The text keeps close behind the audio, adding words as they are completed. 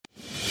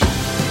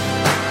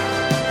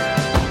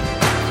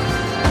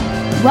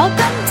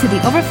Welcome to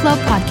the Overflow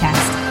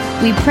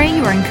Podcast. We pray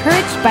you are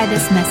encouraged by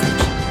this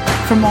message.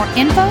 For more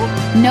info,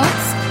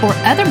 notes, or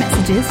other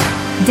messages,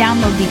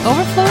 download the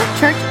Overflow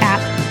Church app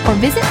or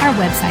visit our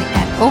website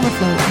at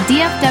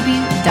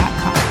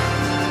overflowdfw.com.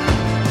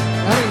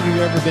 How many of you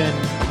have ever been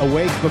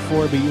awake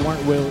before, but you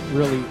weren't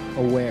really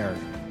aware?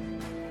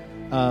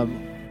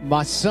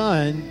 My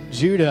son,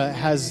 Judah,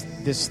 has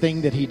this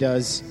thing that he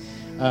does.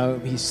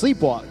 He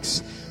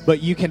sleepwalks.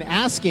 But you can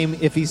ask him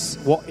if he's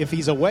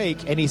awake,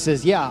 and he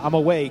says, "Yeah, I'm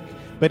awake."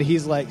 But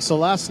he's like, so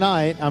last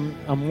night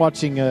I'm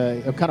watching.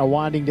 I'm kind of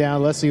winding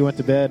down. Leslie went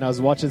to bed, and I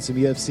was watching some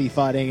UFC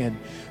fighting, and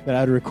that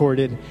I'd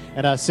recorded.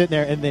 And I was sitting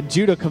there, and then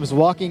Judah comes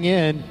walking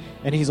in,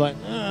 and he's like,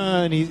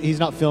 and he's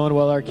not feeling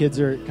well. Our kids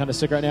are kind of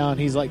sick right now, and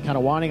he's like kind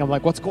of whining. I'm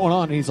like, "What's going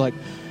on?" And he's like,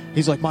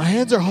 "My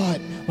hands are hot.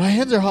 My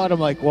hands are hot."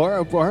 I'm like,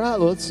 "Well, all right,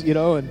 let's,"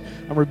 and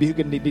I'm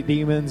rebuking the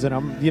demons, and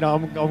I'm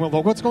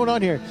like, "What's going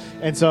on here?"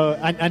 And so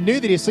I knew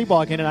that he was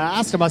sleepwalking, and I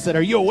asked him, I said,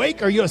 "Are you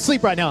awake or are you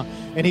asleep right now?"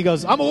 And he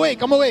goes, I'm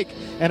awake.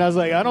 And I was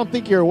like, "I don't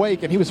think you're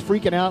awake." And he was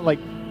freaking out. Like,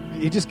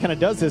 he just kind of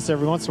does this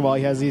every once in a while.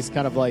 He has these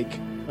kind of like,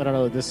 I don't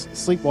know, this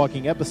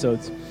sleepwalking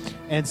episodes.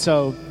 And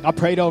so I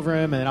prayed over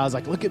him, and I was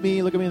like, look at me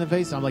in the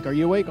face. And I'm like, "Are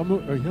you awake?" I'm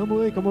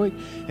awake.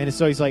 And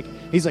so he's like,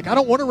 "I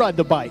don't want to ride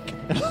the bike."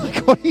 And I'm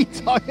like, "What are you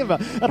talking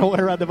about? I don't want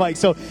to ride the bike."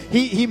 So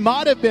he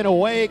might have been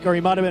awake, or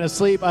he might have been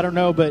asleep. I don't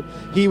know, but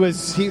he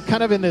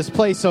kind of in this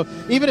place. So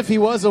even if he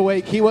was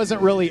awake, he wasn't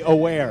really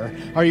aware.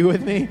 Are you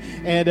with me?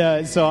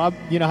 And so I,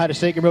 had to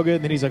shake him real good.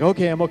 And then he's like,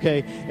 "Okay, I'm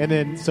okay." And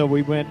then so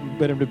we went and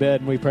put him to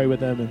bed, and we prayed with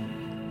him,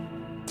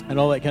 and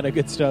all that kind of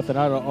good stuff. And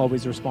I don't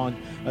always respond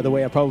the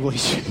way I probably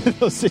should in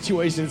those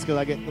situations, because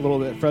I get a little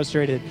bit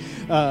frustrated.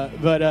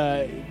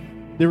 But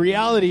the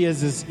reality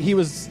is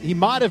he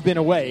might have been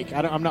awake.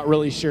 I'm not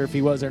really sure if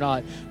he was or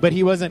not, but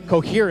he wasn't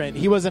coherent.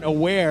 He wasn't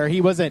aware. He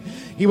wasn't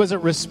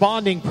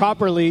responding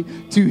properly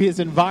to his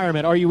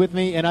environment. Are you with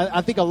me? And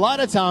I think a lot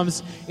of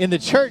times in the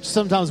church,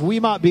 sometimes we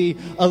might be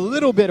a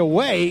little bit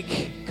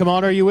awake. Come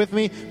on, are you with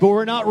me? But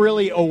we're not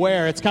really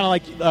aware. It's kind of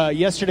like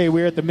yesterday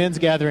we were at the men's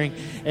gathering,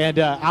 and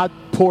I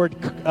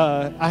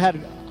had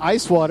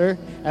ice water,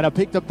 and I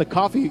picked up the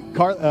coffee.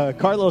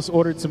 Carlos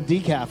ordered some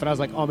decaf, and I was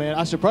like, "Oh man,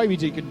 I should probably be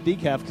drinking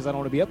decaf because I don't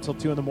want to be up till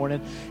 2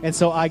 a.m. And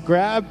so I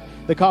grabbed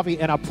the coffee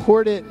and I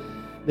poured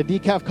the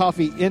decaf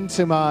coffee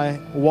into my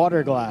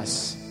water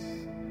glass.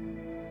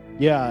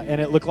 Yeah,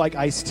 and it looked like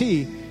iced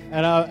tea.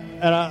 And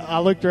I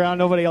looked around,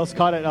 nobody else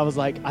caught it, and I was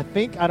like, I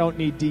think I don't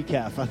need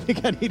decaf. I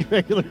think I need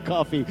regular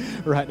coffee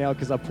right now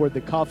because I poured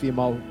the coffee in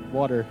my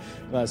water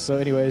glass. So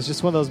anyway, it's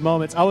just one of those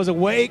moments. I was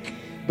awake,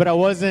 but I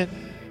wasn't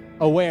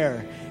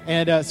aware.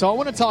 And so I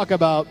want to talk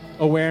about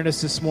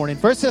awareness this morning.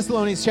 1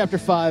 Thessalonians chapter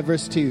 5,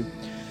 verse 2.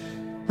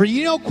 For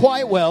you know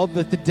quite well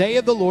that the day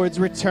of the Lord's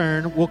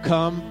return will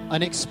come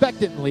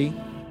unexpectedly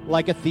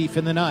like a thief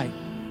in the night.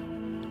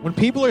 When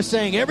people are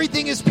saying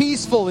everything is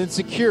peaceful and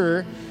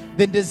secure,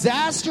 then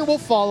disaster will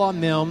fall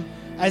on them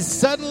as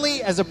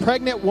suddenly as a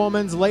pregnant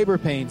woman's labor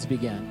pains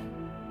begin.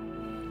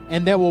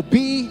 And there will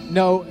be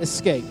no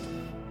escape.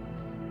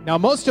 Now,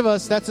 most of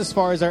us, that's as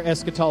far as our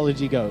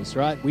eschatology goes,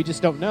 right? We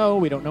just don't know.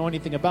 We don't know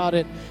anything about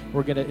it.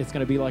 It's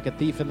gonna be like a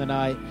thief in the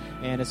night,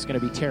 and it's gonna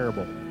be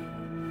terrible,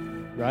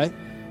 right?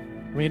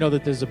 We know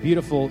that there's a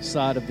beautiful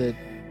side of the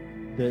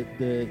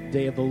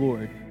day of the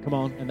Lord. Come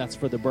on, and that's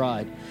for the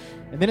bride.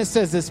 And then it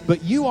says this,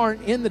 but you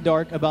aren't in the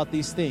dark about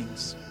these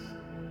things.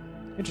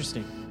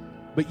 Interesting.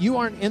 But you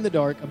aren't in the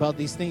dark about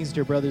these things,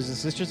 dear brothers and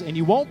sisters, and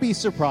you won't be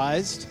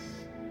surprised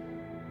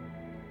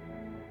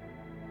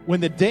when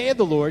the day of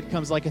the Lord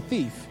comes like a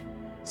thief.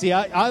 See,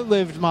 I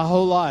lived my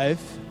whole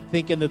life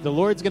thinking that the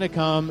Lord's going to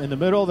come in the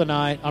middle of the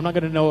night. I'm not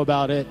going to know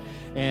about it,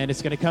 and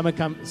it's going to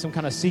come some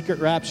kind of secret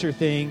rapture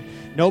thing.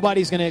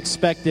 Nobody's going to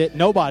expect it.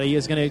 Nobody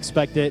is going to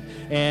expect it.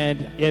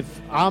 And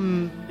if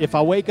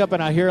I wake up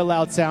and I hear a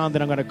loud sound,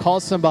 then I'm going to call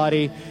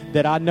somebody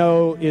that I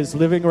know is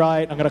living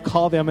right. I'm going to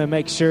call them and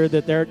make sure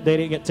that they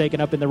didn't get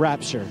taken up in the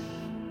rapture.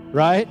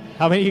 Right?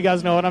 How many of you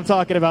guys know what I'm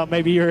talking about?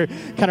 Maybe you're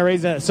kind of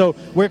raised that. So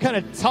we're kind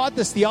of taught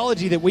this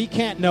theology that we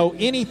can't know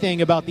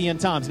anything about the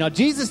end times. Now,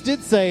 Jesus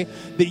did say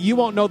that you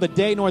won't know the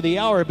day nor the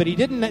hour, but he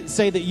didn't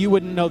say that you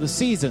wouldn't know the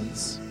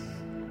seasons.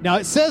 Now,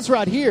 it says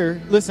right here,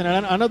 listen,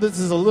 and I know this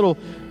is a little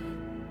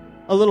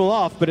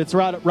off, but it's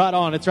right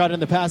on. It's right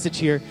in the passage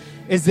here,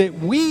 is that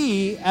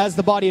we, as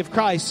the body of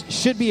Christ,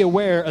 should be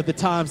aware of the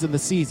times and the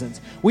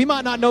seasons. We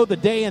might not know the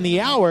day and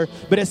the hour,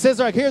 but it says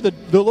right here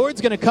that the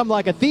Lord's going to come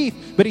like a thief,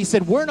 but he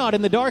said we're not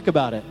in the dark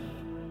about it.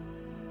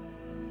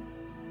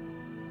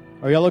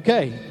 Are y'all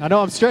okay? I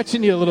know I'm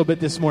stretching you a little bit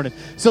this morning.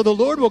 So the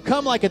Lord will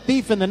come like a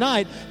thief in the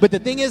night, but the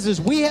thing is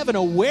we have an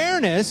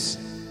awareness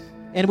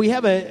and we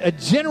have a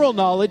general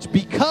knowledge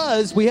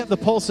because we have the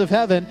pulse of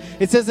heaven.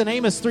 It says in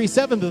Amos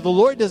 3:7 that the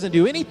Lord doesn't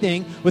do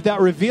anything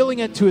without revealing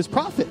it to his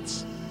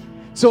prophets.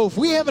 So if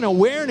we have an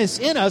awareness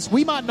in us,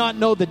 we might not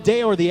know the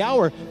day or the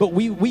hour, but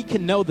we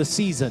can know the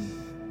season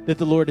that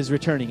the Lord is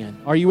returning in.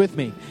 Are you with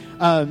me?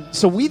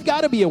 So we've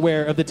got to be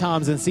aware of the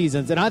times and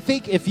seasons. And I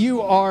think if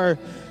you are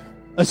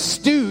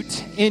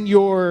astute in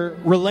your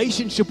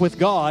relationship with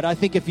God, I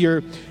think if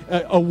you're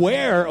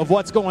aware of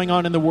what's going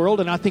on in the world,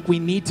 and I think we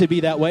need to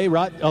be that way,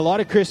 right? A lot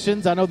of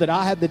Christians, I know that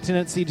I have the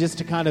tendency just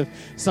to kind of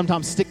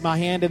sometimes stick my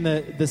hand in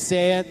the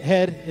sand,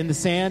 head in the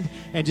sand,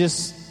 and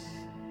just,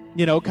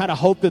 kind of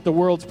hope that the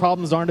world's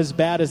problems aren't as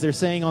bad as they're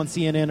saying on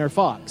CNN or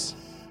Fox.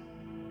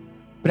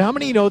 But how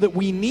many know that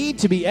we need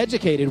to be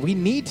educated? We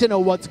need to know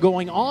what's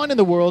going on in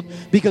the world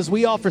because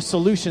we offer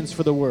solutions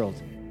for the world.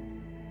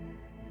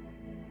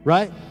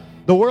 Right?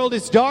 The world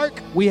is dark,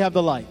 we have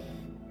the light.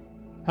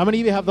 How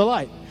many of you have the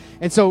light?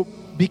 And so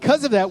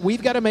because of that,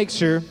 we've got to make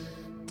sure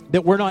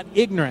that we're not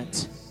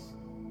ignorant.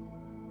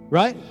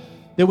 Right?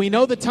 That we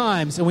know the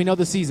times and we know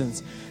the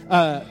seasons.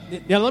 Now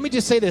let me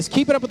just say this.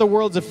 Keeping up with the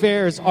world's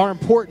affairs are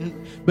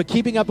important, but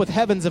keeping up with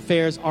heaven's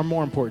affairs are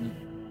more important.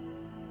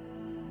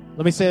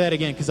 Let me say that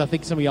again because I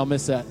think some of y'all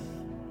missed that.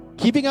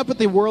 Keeping up with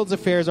the world's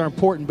affairs are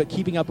important, but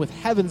keeping up with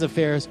heaven's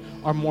affairs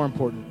are more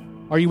important.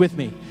 Are you with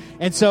me?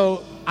 And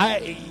so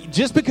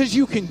just because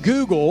you can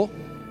Google,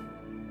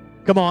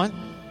 come on,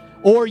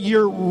 or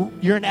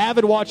you're an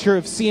avid watcher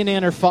of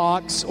CNN or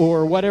Fox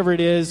or whatever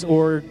it is,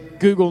 or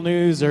Google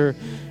News or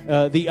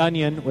The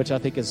Onion, which I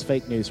think is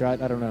fake news,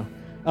 right? I don't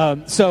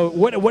know. So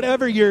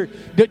whatever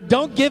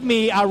don't give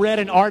me, I read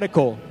an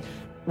article.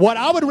 What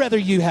I would rather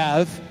you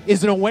have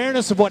is an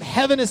awareness of what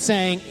heaven is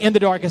saying in the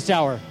darkest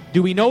hour.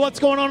 Do we know what's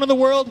going on in the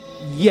world?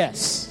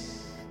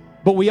 Yes.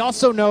 But we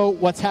also know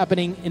what's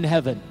happening in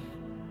heaven.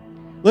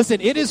 Listen,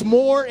 it is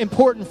more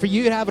important for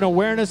you to have an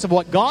awareness of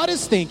what God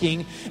is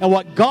thinking and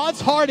what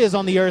God's heart is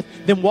on the earth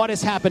than what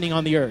is happening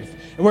on the earth.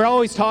 And we're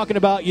always talking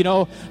about,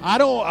 I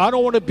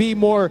don't want to be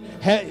more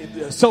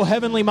so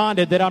heavenly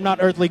minded that I'm not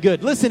earthly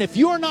good. Listen, if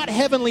you are not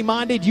heavenly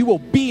minded, you will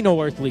be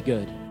no earthly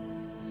good.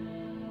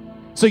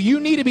 So you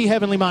need to be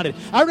heavenly minded.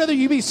 I'd rather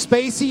you be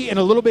spacey and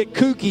a little bit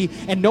kooky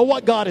and know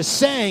what God is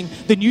saying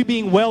than you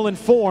being well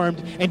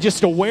informed and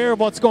just aware of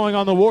what's going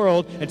on in the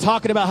world and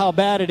talking about how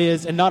bad it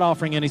is and not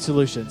offering any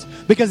solutions.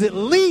 Because at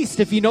least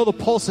if you know the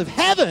pulse of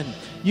heaven,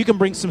 you can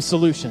bring some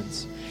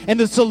solutions. And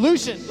the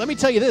solution, let me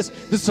tell you this,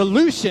 the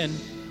solution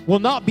will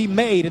not be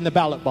made in the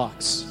ballot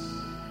box.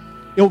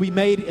 It will be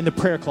made in the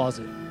prayer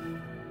closet.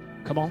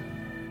 Come on.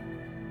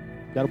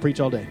 Got to preach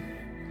all day.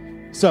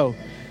 So,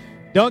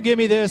 don't give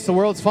me this. The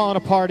world's falling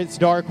apart. It's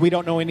dark. We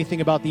don't know anything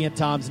about the end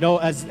times. No,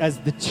 as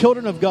the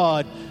children of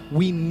God,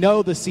 we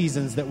know the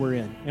seasons that we're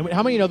in. And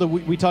how many know that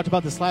we talked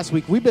about this last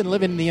week? We've been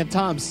living in the end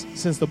times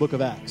since the book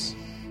of Acts.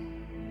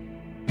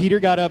 Peter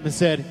got up and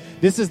said,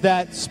 this is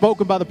that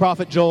spoken by the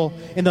prophet Joel.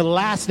 In the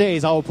last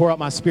days, I will pour out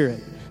my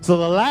spirit. So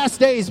the last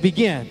days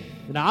begin.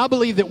 Now, I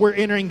believe that we're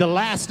entering the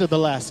last of the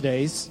last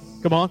days.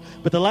 Come on.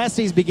 But the last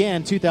days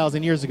began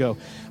 2,000 years ago.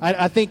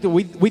 I think that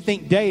we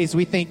think days.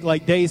 We think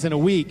like days in a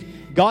week.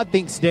 God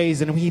thinks days,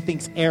 and he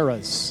thinks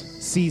eras,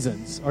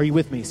 seasons. Are you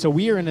with me? So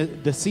we are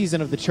in the season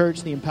of the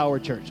church, the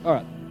empowered church. All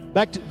right,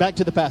 back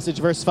to the passage,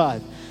 verse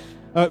 5.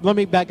 Let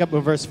me back up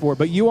to verse 4.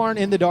 But you aren't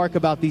in the dark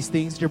about these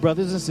things, dear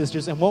brothers and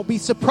sisters, and won't be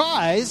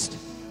surprised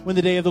when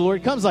the day of the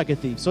Lord comes like a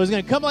thief. So he's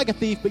going to come like a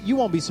thief, but you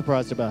won't be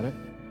surprised about it.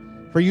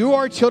 For you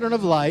are children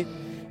of light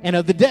and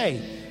of the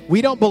day.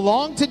 We don't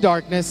belong to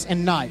darkness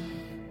and night.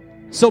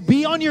 So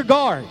be on your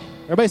guard.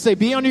 Everybody say,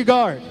 be on your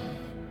guard.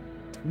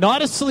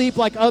 Not asleep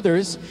like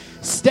others.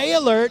 Stay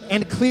alert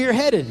and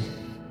clear-headed.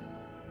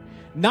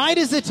 Night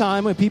is the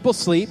time when people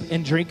sleep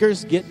and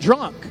drinkers get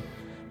drunk.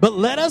 But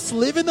let us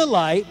live in the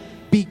light,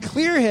 be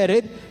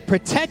clear-headed,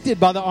 protected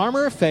by the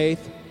armor of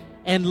faith,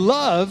 and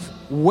love,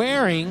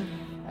 wearing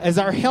as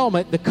our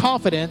helmet the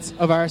confidence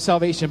of our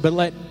salvation. But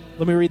let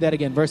me read that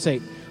again, verse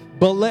 8.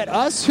 But let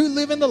us who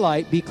live in the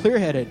light be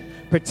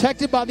clear-headed,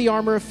 protected by the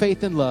armor of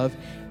faith and love,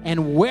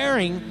 and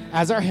wearing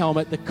as our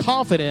helmet the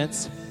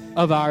confidence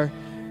of our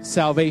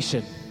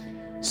salvation.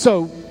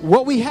 So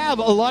what we have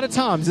a lot of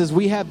times is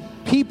we have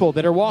people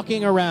that are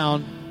walking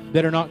around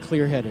that are not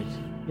clear-headed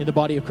in the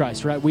body of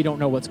Christ, right? We don't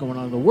know what's going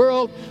on in the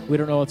world. We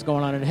don't know what's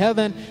going on in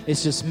heaven.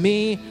 It's just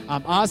me.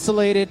 I'm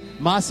isolated.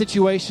 My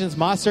situations,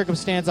 my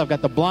circumstance, I've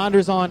got the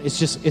blinders on.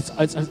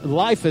 It's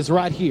life is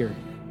right here.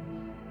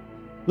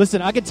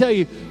 Listen, I can tell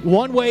you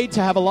one way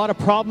to have a lot of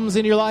problems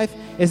in your life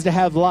is to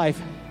have life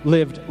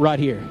lived right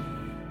here.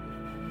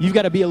 You've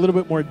got to be a little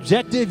bit more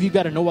objective. You've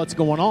got to know what's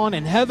going on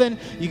in heaven.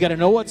 You've got to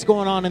know what's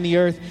going on in the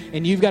earth.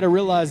 And you've got to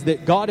realize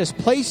that God has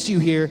placed you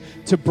here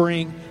to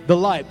bring the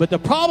light. But the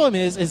problem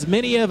is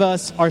many of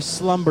us are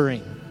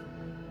slumbering.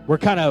 We're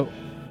kind of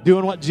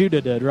doing what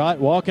Judah did, right?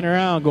 Walking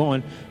around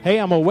going, hey,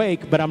 I'm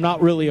awake, but I'm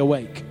not really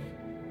awake.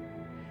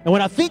 And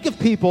when I think of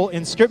people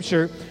in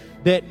Scripture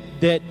that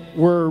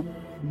were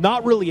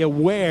not really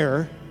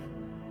aware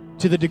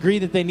to the degree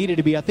that they needed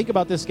to be, I think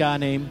about this guy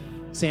named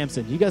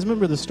Samson. You guys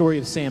remember the story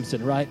of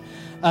Samson, right?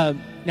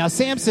 Now,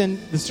 Samson,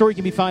 the story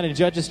can be found in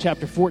Judges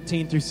chapter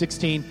 14 through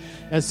 16.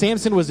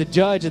 Samson was a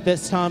judge at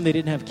this time. They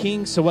didn't have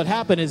kings. So what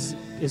happened is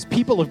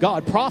people of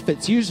God,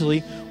 prophets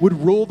usually, would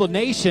rule the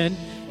nation,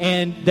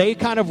 and they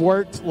kind of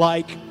worked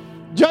like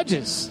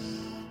judges,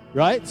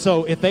 right?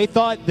 So if they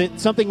thought that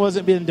something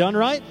wasn't being done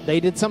right, they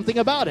did something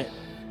about it.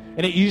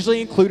 And it usually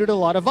included a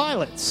lot of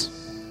violence.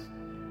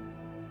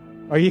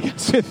 Are you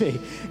guys with me?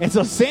 And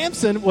so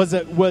Samson was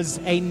a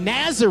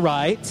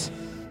Nazirite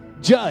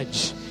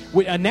judge.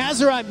 A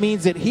Nazirite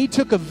means that he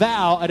took a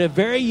vow at a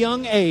very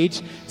young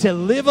age to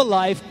live a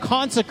life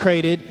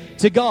consecrated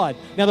to God.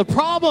 Now, the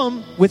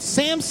problem with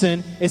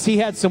Samson is he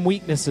had some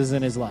weaknesses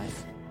in his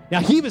life. Now,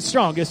 he was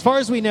strong. As far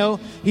as we know,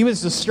 he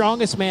was the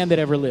strongest man that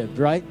ever lived,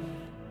 right?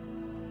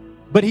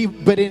 But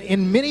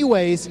in many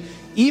ways,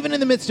 even in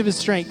the midst of his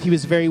strength, he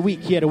was very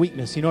weak. He had a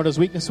weakness. You know what his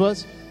weakness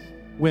was?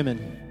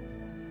 Women.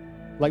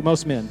 Like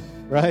most men,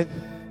 right?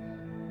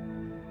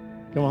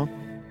 Come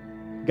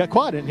on. Got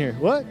quiet in here.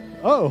 What?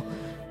 Oh,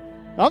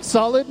 I'm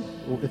solid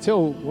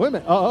until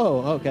women.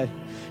 Oh, okay.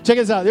 Check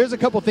this out. There's a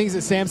couple things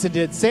that Samson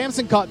did.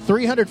 Samson caught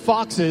 300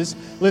 foxes,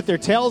 lit their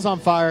tails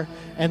on fire,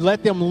 and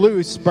let them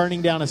loose,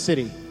 burning down a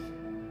city.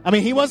 I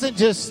mean, he wasn't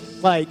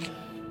just like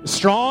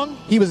strong,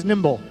 he was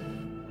nimble.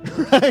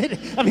 Right?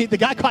 I mean, the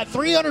guy caught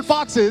 300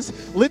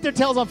 foxes, lit their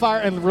tails on fire,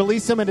 and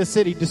released them in a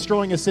city,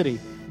 destroying a city,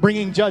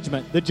 bringing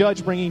judgment. The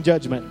judge bringing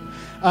judgment.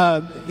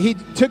 He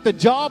took the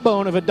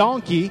jawbone of a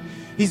donkey.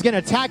 He's going to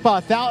attack by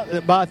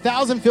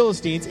 1,000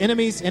 Philistines,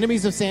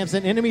 enemies of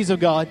Samson, enemies of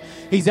God.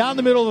 He's out in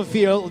the middle of a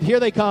field. Here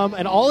they come,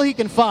 and all he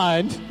can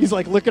find, he's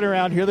like looking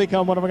around. Here they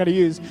come. What am I going to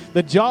use?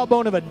 The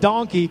jawbone of a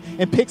donkey,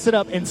 and picks it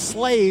up and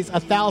slays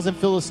 1,000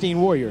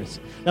 Philistine warriors.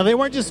 Now, they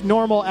weren't just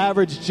normal,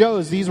 average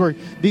Joes. These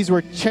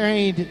were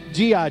trained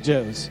G.I.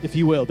 Joes, if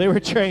you will. They were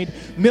trained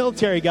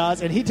military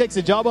guys, and he takes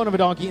the jawbone of a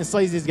donkey and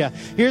slays this guy.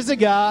 Here's a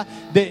guy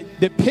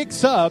that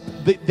picks up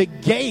the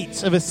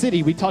gates of a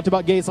city. We talked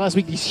about gates last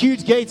week. These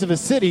huge gates of a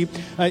city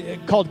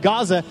called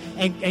Gaza,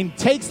 and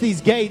takes these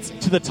gates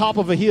to the top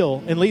of a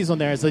hill and leaves them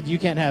there and said, you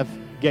can't have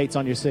gates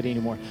on your city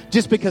anymore,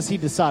 just because he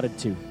decided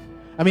to.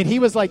 I mean, he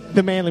was like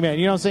the manly man.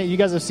 You know what I'm saying? You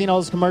guys have seen all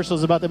those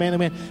commercials about the manly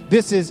man.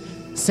 This is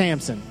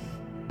Samson.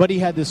 But he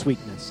had this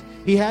weakness.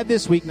 He had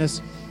this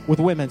weakness with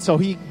women. So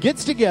he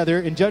gets together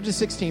in Judges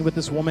 16 with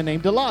this woman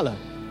named Delilah.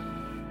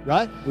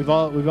 Right? We've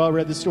all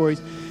read the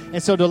stories.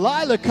 And so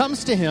Delilah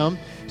comes to him.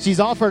 She's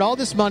offered all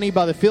this money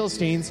by the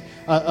Philistines,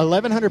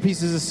 1,100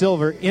 pieces of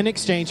silver in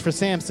exchange for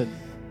Samson.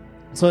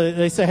 So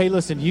they say, hey,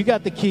 listen, you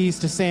got the keys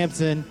to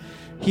Samson.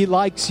 He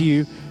likes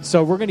you.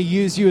 So we're going to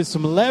use you as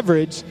some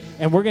leverage,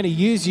 and we're going to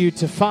use you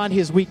to find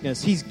his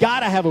weakness. He's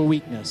got to have a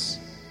weakness.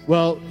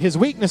 Well, his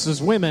weakness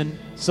is women,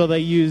 so they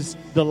use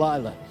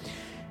Delilah.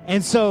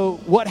 And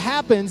so what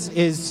happens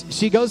is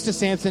she goes to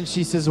Samson.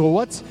 She says, well,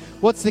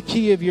 what's the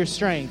key of your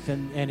strength?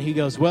 And he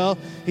goes, well,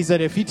 he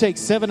said, if you take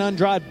 7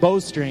 undried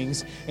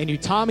bowstrings and you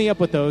tie me up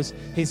with those,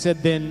 he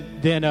said,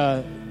 then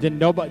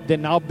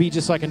I'll be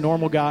just like a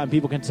normal guy and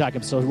people can attack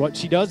him. So what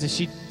she does is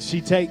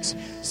she takes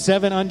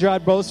 7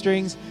 undried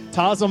bowstrings,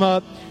 ties them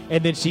up,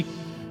 and then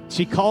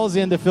she calls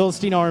in the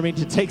Philistine army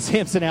to take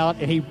Samson out,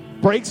 and he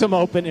breaks them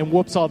open and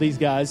whoops all these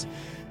guys.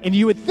 And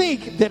you would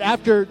think that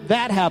after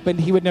that happened,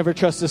 he would never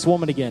trust this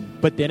woman again.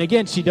 But then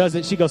again, she does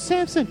it. She goes,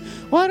 Samson,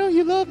 why don't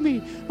you love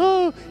me?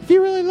 Oh, if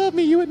you really love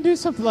me, you wouldn't do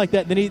something like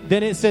that. Then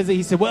it says that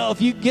he said, well,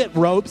 if you get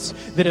ropes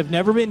that have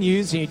never been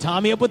used and you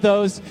tie me up with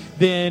those,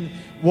 then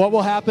what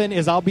will happen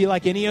is I'll be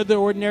like any other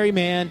ordinary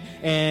man,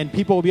 and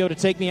people will be able to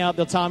take me out.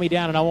 They'll tie me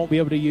down, and I won't be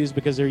able to use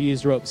because they're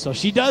used ropes. So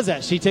she does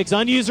that. She takes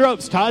unused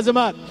ropes, ties them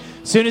up.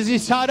 As soon as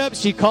he's tied up,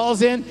 she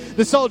calls in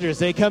the soldiers.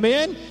 They come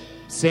in.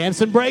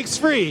 Samson breaks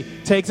free,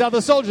 takes out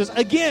the soldiers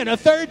again, a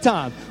third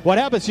time. What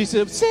happens? She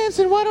said,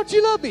 Samson, why don't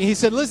you love me? He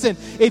said, listen,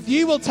 if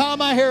you will tie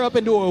my hair up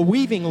into a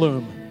weaving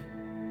loom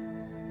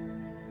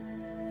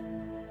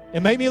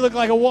and make me look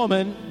like a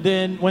woman,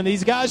 then when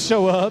these guys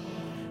show up,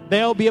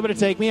 they'll be able to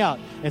take me out.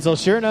 And so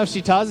sure enough,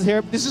 she ties his hair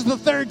up. This is the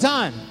third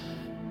time.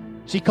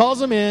 She calls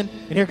them in,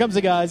 and here comes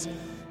the guys,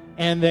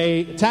 and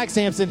they attack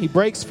Samson. He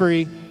breaks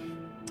free,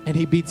 and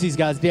he beats these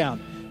guys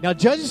down. Now,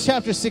 Judges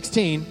chapter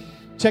 16,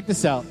 check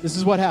this out. This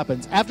is what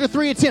happens. After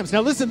 3 attempts.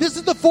 Now listen, this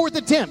is the 4th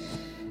attempt.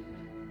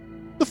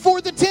 The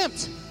 4th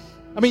attempt.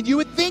 I mean, you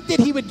would think that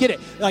he would get it.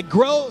 Like,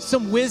 grow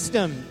some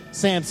wisdom,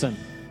 Samson,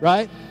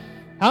 right?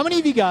 How many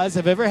of you guys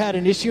have ever had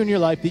an issue in your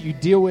life that you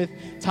deal with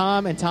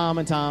time and time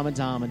and time and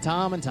time and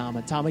time and time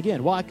and time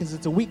again? Why? Because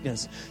it's a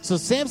weakness. So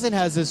Samson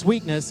has this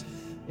weakness.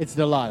 It's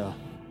Delilah.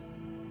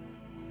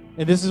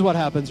 And this is what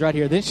happens right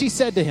here. Then she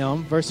said to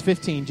him, verse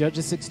 15,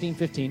 Judges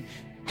 16:15,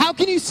 how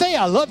can you say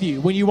I love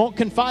you when you won't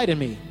confide in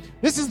me?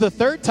 This is the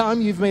 3rd time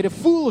you've made a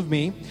fool of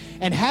me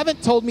and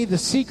haven't told me the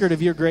secret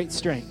of your great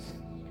strength.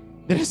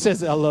 Then it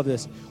says, I love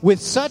this. With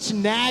such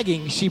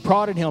nagging, she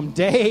prodded him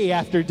day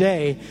after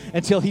day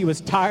until he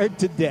was tired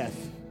to death.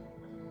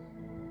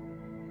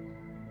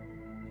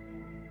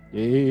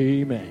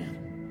 Amen.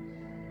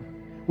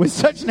 With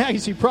such nagging,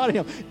 she prodded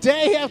him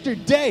day after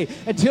day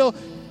until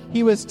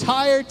he was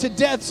tired to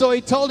death. So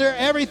he told her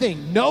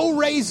everything. No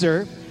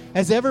razor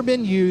has ever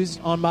been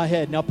used on my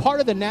head. Now, part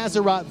of the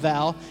Nazirite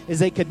vow is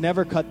they could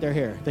never cut their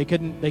hair. They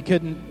couldn't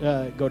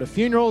go to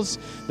funerals.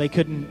 They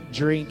couldn't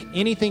drink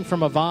anything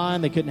from a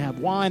vine. They couldn't have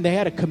wine. They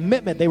had a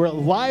commitment. They were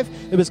alive.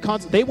 It was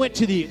constant. They went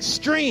to the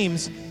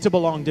extremes to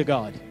belong to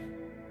God.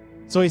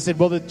 So he said,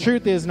 well, the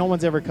truth is no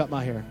one's ever cut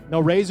my hair. No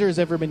razor has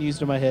ever been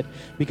used on my head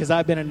because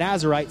I've been a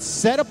Nazirite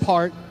set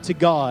apart to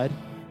God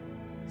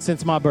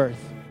since my birth.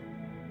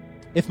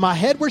 If my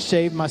head were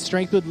shaved, my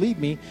strength would leave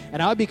me,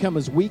 and I would become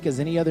as weak as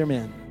any other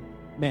man.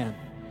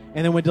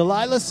 And then when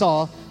Delilah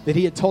saw that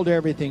he had told her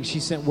everything, she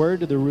sent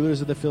word to the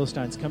rulers of the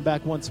Philistines, come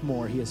back once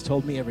more. He has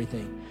told me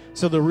everything.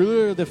 So the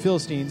ruler of the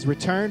Philistines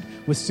returned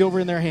with silver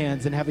in their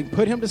hands, and having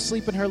put him to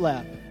sleep in her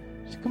lap,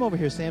 come over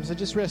here, Samson,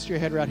 just rest your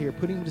head right here.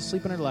 Putting him to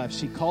sleep in her lap,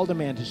 she called a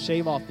man to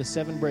shave off the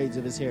 7 braids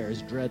of his hair,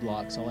 his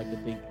dreadlocks. I like to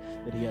think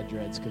that he had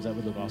dreads because that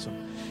would look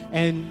awesome.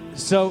 And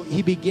so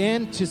he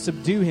began to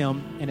subdue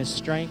him, and his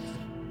strength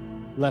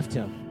left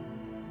him.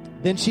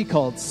 Then she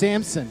called,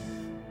 Samson,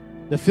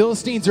 the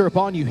Philistines are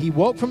upon you. He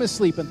woke from his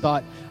sleep and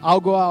thought, I'll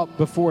go out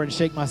before and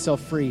shake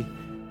myself free.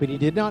 But he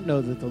did not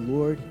know that the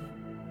Lord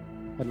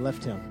had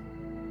left him.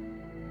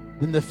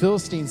 Then the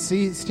Philistines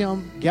seized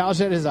him,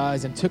 gouged at his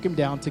eyes, and took him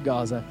down to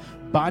Gaza,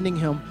 binding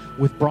him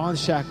with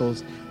bronze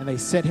shackles, and they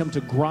set him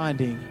to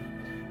grinding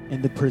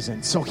in the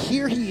prison. So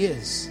here he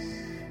is,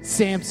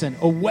 Samson,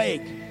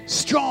 awake,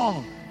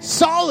 strong,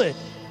 solid,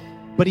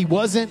 but he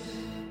wasn't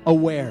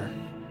aware.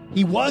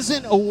 He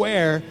wasn't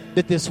aware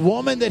that this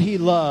woman that he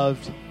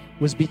loved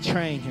was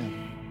betraying him.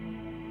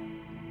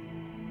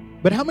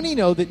 But how many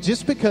know that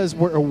just because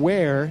we're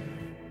aware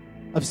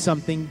of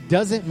something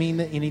doesn't mean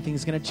that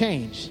anything's going to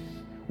change?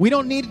 We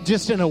don't need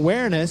just an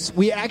awareness.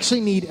 We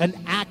actually need an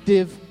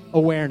active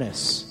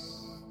awareness.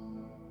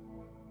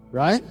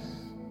 Right?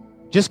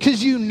 Just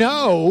because you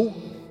know,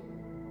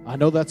 I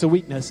know that's a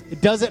weakness,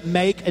 it doesn't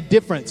make a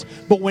difference.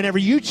 But whenever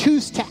you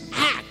choose to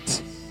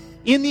act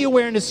in the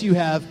awareness you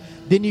have,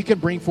 then you can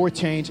bring forth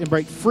change and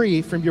break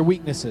free from your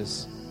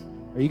weaknesses.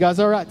 Are you guys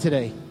all right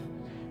today?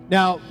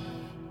 Now,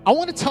 I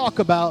want to talk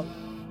about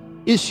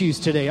issues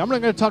today. I'm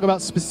not going to talk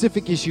about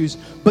specific issues,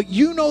 but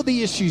you know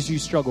the issues you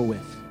struggle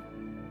with.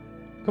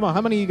 Come on,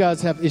 how many of you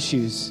guys have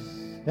issues?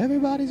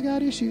 Everybody's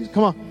got issues.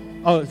 Come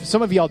on. Oh,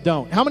 some of y'all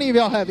don't. How many of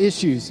y'all have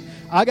issues?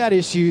 I got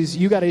issues.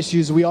 You got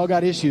issues. We all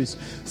got issues.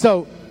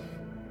 So,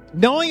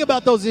 knowing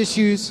about those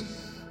issues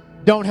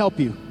don't help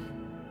you.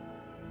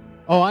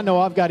 Oh, I know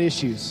I've got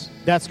issues.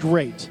 That's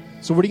great.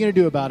 So what are you going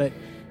to do about it?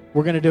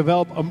 We're going to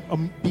develop,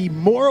 be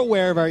more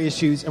aware of our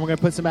issues, and we're going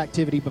to put some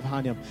activity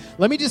behind them.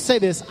 Let me just say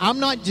this. I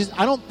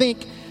don't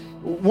think,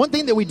 one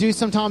thing that we do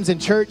sometimes in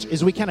church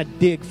is we kind of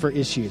dig for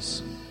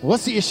issues.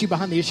 What's the issue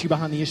behind the issue,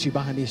 behind the issue,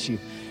 behind the issue?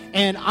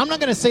 And I'm not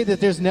going to say that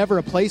there's never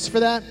a place for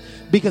that,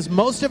 because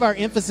most of our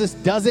emphasis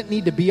doesn't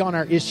need to be on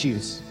our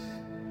issues.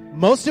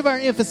 Most of our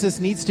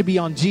emphasis needs to be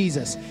on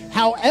Jesus.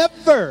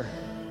 However,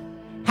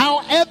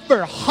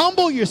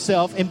 humble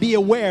yourself and be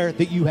aware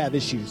that you have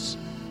issues.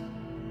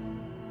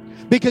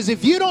 Because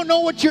if you don't know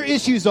what your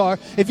issues are,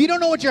 if you don't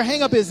know what your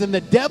hang-up is, then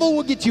the devil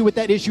will get you with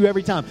that issue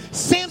every time.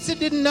 Samson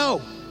didn't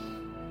know.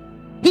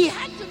 He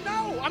had to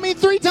know.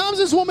 3 times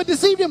this woman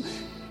deceived him.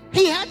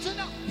 He had to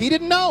know. He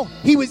didn't know.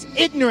 He was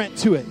ignorant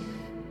to it.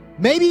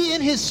 Maybe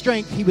in his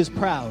strength, he was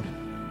proud.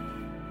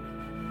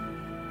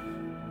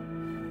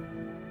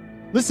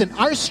 Listen,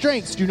 our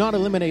strengths do not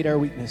eliminate our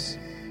weakness.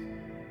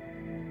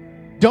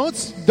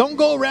 Don't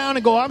go around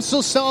and go, I'm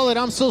so solid,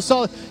 I'm so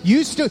solid.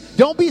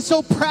 Don't be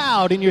so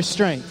proud in your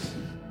strength.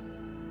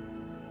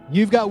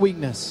 You've got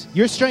weakness.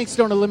 Your strengths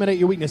don't eliminate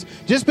your weakness.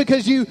 Just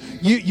because you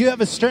have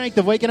a strength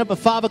of waking up at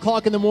 5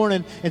 o'clock in the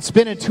morning and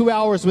spending 2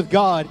 hours with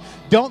God,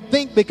 don't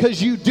think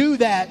because you do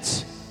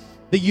that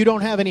you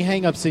don't have any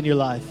hang-ups in your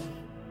life.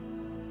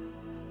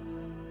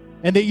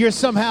 And that you're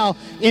somehow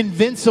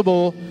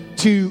invincible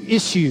to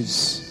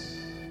issues.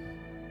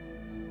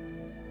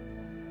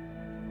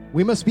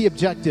 We must be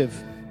objective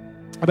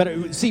about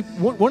it. See,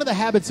 one of the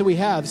habits that we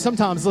have,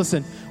 sometimes,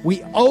 listen,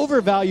 we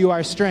overvalue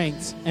our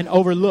strengths and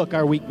overlook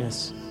our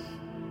weakness.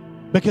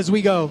 Because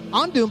we go,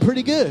 I'm doing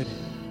pretty good.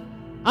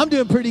 I'm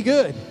doing pretty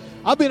good.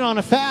 I've been on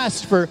a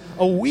fast for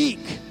a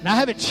week, and I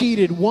haven't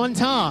cheated one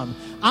time.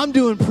 I'm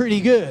doing pretty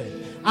good.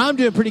 I'm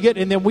doing pretty good.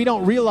 And then we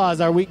don't realize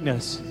our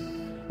weakness.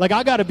 Like,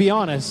 I got to be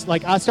honest.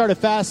 Like, I started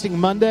fasting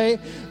Monday,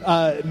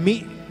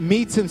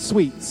 meats and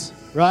sweets,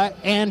 right?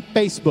 And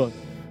Facebook.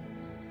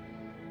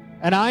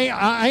 And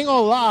I ain't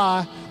gonna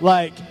lie,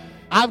 like,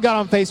 I've got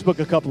on Facebook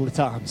a couple of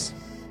times.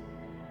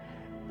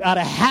 Out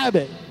of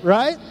habit,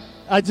 right?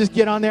 I just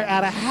get on there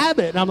out of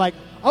habit. And I'm like,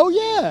 oh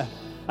yeah.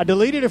 I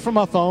deleted it from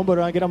my phone, but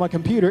when I get on my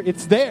computer,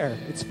 it's there.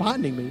 It's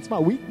finding me. It's my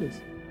weakness.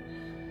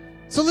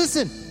 So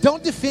listen,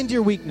 don't defend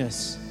your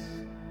weakness.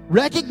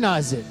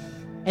 Recognize it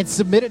and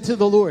submit it to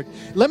the Lord.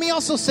 Let me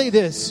also say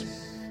this.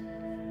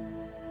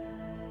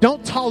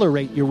 Don't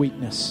tolerate your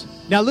weakness.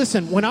 Now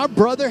listen, when our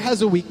brother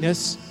has a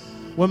weakness,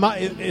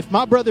 if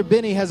my brother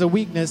Benny has a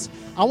weakness,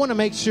 I want to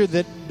make sure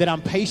that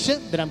I'm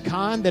patient, that I'm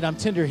kind, that I'm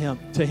tender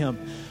to him.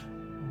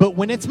 But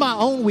when it's my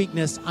own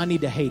weakness, I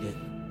need to hate it.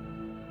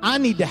 I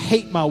need to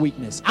hate my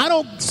weakness. I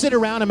don't sit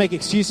around and make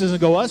excuses and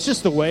go, that's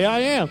just the way I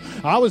am.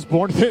 I was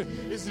born.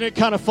 Isn't it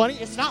kind of funny?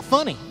 It's not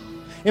funny.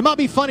 It might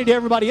be funny to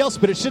everybody else,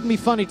 but it shouldn't be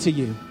funny to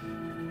you.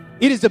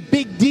 It is a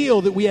big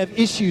deal that we have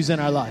issues in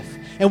our life.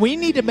 And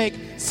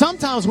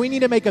sometimes we need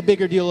to make a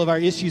bigger deal of our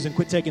issues and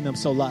quit taking them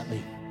so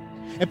lightly.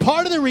 And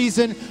part of the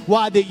reason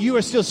why that you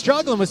are still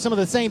struggling with some of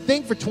the same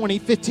thing for 20,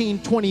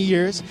 15, 20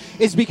 years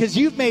is because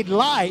you've made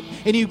light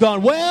and you've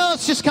gone, well,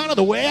 it's just kind of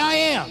the way I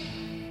am.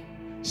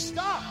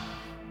 Stop.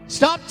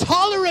 Stop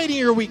tolerating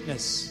your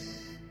weakness.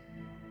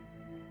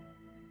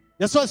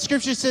 That's why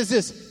Scripture says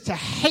this, to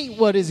hate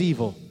what is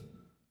evil,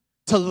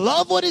 to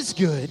love what is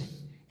good,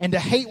 and to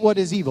hate what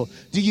is evil.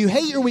 Do you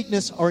hate your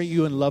weakness or are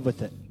you in love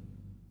with it?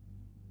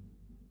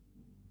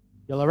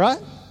 Y'all all right?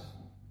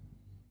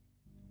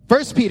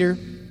 1 Peter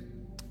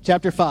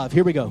chapter 5,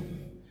 here we go.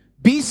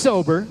 Be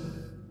sober,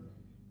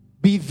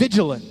 be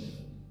vigilant,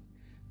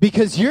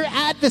 because your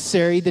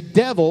adversary, the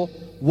devil,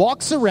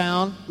 walks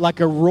around like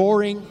a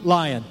roaring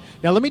lion.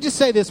 Now, let me just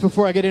say this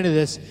before I get into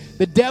this.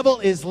 The devil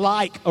is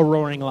like a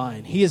roaring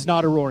lion. He is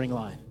not a roaring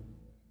lion.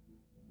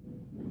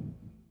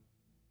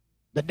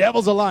 The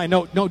devil's a lion.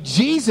 No,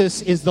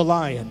 Jesus is the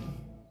lion.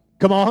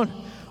 Come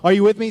on. Are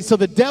you with me? So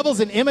the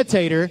devil's an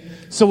imitator.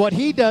 So what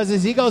he does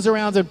is he goes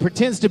around and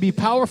pretends to be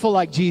powerful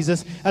like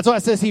Jesus. That's why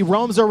it says he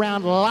roams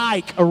around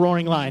like a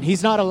roaring lion.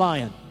 He's not a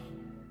lion.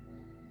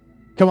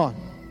 Come on.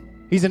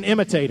 He's an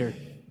imitator.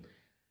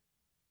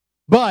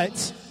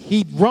 But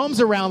he roams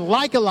around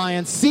like a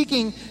lion,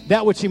 seeking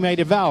that which he may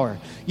devour.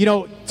 You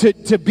know,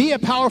 to be a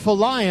powerful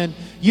lion,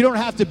 you don't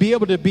have to be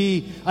able to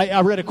be...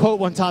 I read a quote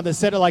one time that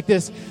said it like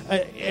this.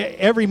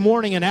 Every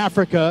morning in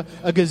Africa,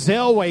 a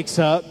gazelle wakes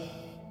up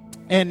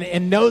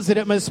and knows that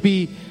it must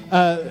be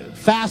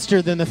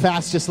faster than the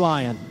fastest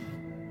lion.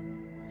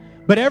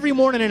 But every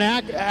morning in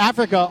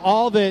Africa,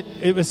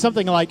 it was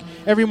something like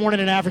every morning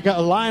in Africa,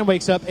 a lion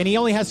wakes up and he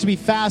only has to be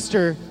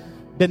faster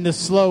than the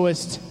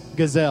slowest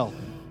gazelle.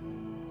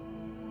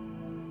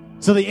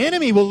 So the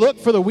enemy will look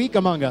for the weak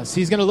among us.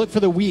 He's going to look for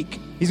the weak.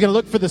 He's going to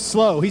look for the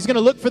slow. He's going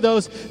to look for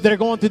those that are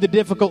going through the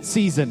difficult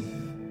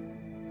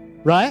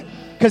season. Right?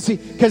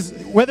 Because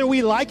whether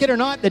we like it or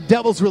not, the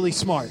devil's really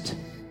smart.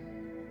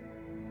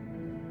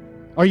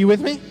 Are you with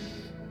me?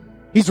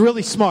 He's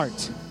really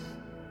smart.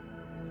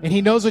 And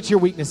he knows what your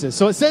weakness is.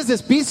 So it says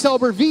this, be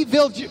sober, be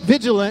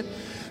vigilant,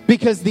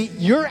 because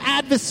your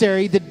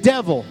adversary, the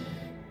devil.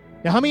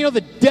 Now, how many know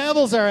the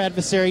devil's our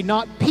adversary,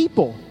 not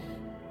people?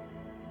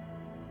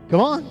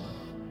 Come on.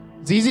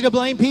 It's easy to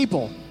blame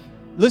people.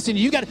 Listen,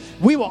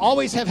 we will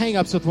always have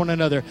hang-ups with one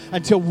another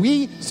until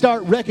we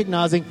start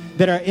recognizing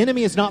that our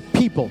enemy is not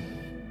people.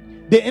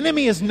 The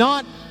enemy is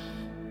not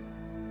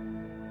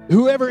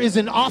whoever is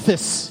in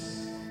office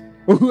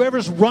or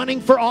whoever's running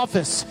for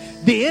office.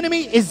 The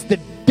enemy is the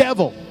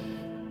devil.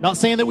 Not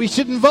saying that we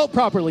shouldn't vote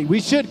properly.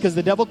 We should, because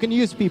the devil can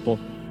use people.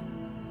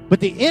 But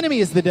the enemy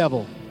is the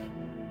devil.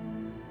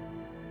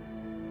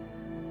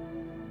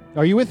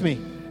 Are you with me?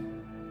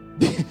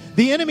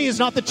 The enemy is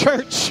not the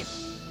church.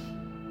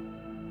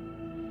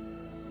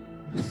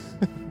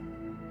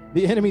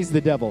 The enemy is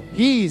the devil.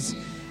 He's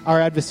our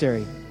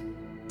adversary.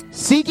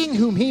 Seeking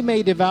whom he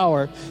may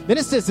devour. Then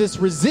it says this,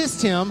 resist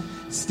him,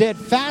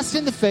 steadfast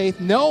in the faith,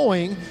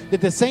 knowing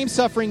that the same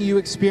suffering you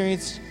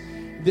experienced,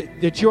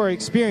 that you are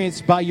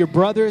experienced by your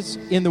brothers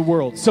in the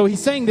world. So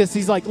he's saying this,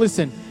 he's like,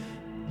 listen,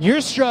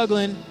 you're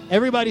struggling,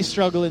 everybody's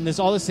struggling, there's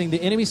all this thing,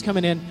 the enemy's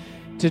coming in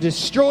to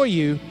destroy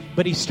you,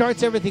 but he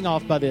starts everything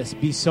off by this,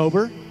 be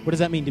sober. What does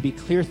that mean? To be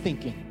clear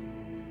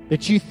thinking.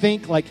 That you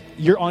think like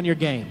you're on your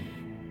game.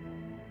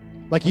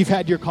 Like you've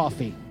had your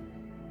coffee.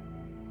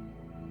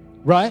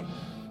 Right?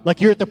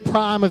 Like you're at the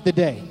prime of the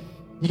day.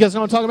 You guys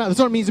know what I'm talking about? That's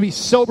what it means to be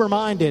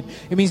sober-minded.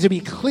 It means to be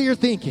clear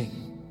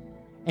thinking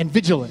and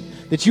vigilant.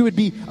 That you would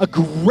be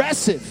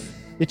aggressive.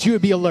 That you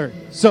would be alert.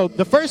 So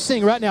the first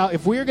thing right now,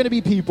 if we're going to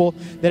be people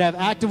that have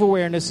active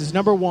awareness, is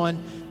number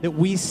one, that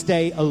we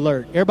stay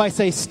alert. Everybody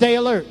say, stay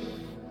alert.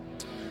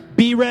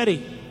 Be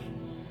ready.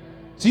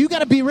 So you got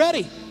to be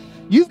ready.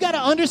 You've got to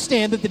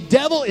understand that the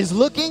devil is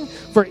looking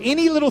for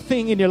any little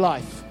thing in your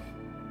life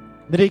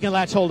that he can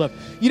latch hold of.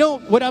 You know,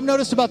 what I've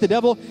noticed about the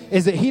devil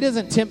is that he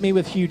doesn't tempt me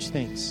with huge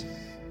things.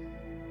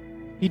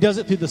 He does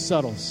it through the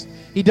subtles.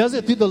 He does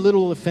it through the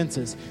little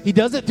offenses. He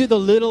does it through the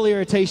little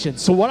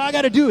irritations. So what I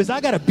got to do is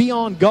I got to be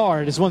on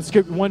guard. As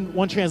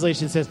one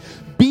translation says,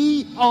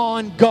 be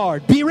on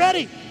guard. Be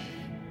ready.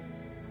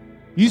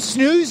 You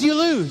snooze, you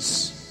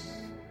lose.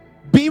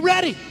 Be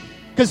ready,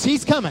 because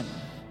he's coming.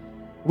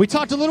 We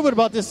talked a little bit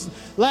about this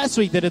last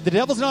week, that if the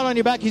devil's not on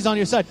your back, he's on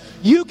your side.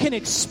 You can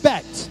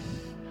expect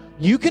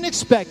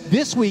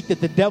this week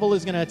that the devil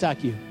is going to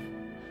attack you.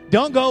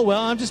 Don't go,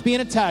 well, I'm just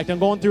being attacked. I'm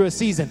going through a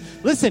season.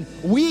 Listen,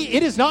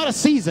 it is not a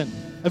season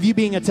of you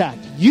being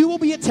attacked. You will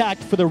be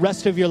attacked for the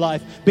rest of your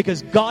life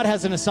because God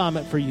has an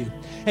assignment for you.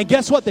 And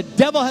guess what? The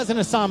devil has an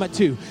assignment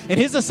too. And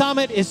his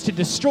assignment is to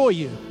destroy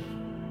you.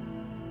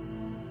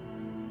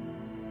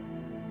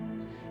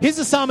 His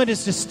assignment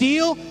is to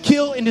steal,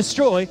 kill, and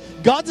destroy.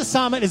 God's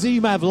assignment is that you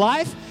may have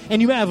life,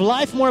 and you may have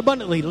life more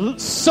abundantly.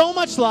 So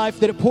much life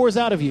that it pours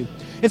out of you.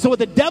 And so what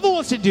the devil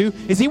wants to do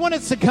is he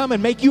wants to come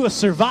and make you a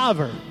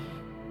survivor,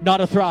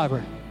 not a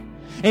thriver.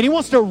 And he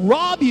wants to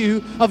rob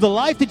you of the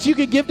life that you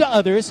could give to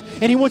others,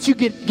 and he wants you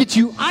to get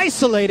you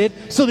isolated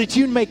so that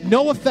you make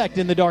no effect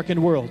in the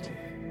darkened world.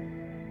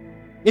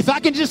 If I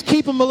can just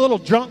keep him a little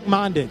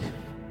drunk-minded,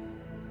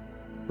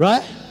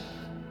 Right?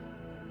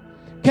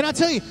 Can I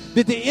tell you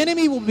that the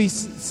enemy will be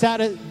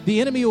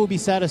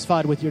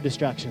satisfied with your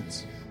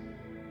distractions?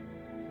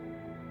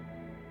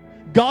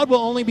 God will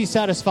only be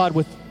satisfied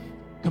with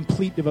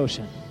complete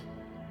devotion.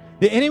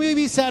 The enemy will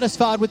be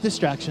satisfied with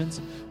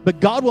distractions, but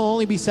God will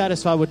only be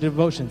satisfied with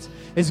devotions.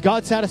 Is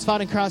God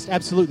satisfied in Christ?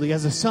 Absolutely.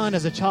 As a son,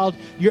 as a child,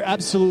 you're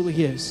absolutely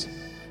His.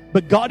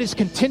 But God is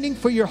contending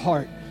for your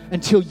heart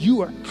until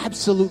you are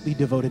absolutely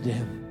devoted to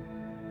Him.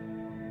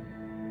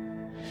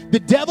 The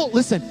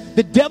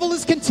devil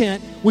is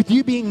content with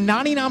you being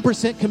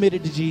 99%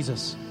 committed to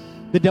Jesus.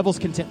 The devil's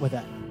content with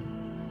that.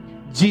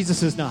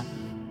 Jesus is not.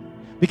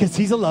 Because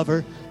He's a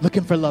lover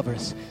looking for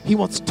lovers. He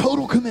wants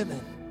total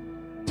commitment.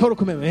 Total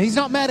commitment. And He's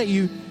not mad at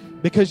you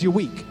because you're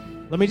weak.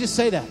 Let me just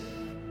say that.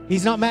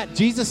 He's not mad.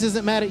 Jesus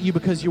isn't mad at you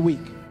because you're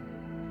weak.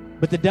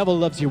 But the devil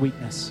loves your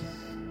weakness.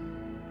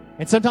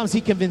 And sometimes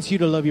he convinces you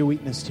to love your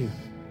weakness too.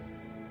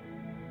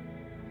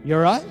 You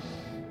all right?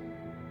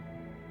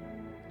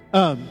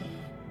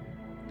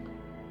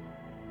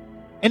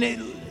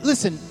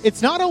 Listen,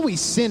 it's not always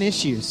sin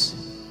issues.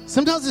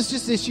 Sometimes it's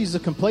just issues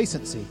of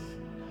complacency.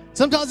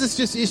 Sometimes it's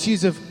just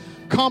issues of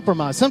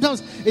compromise.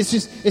 Sometimes it's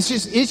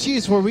just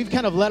issues where we've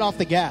kind of let off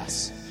the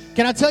gas.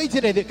 Can I tell you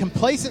today that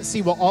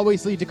complacency will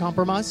always lead to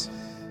compromise?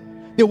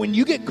 That when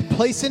you get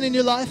complacent in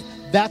your life,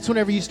 that's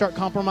whenever you start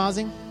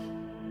compromising.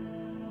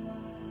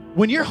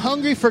 When you're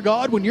hungry for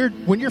God, when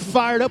you're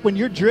fired up, when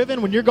you're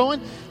driven, when you're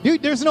going,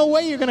 dude, there's no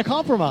way you're going to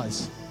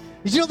compromise.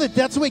 Did you know that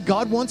that's the way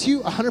God wants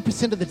you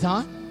 100% of the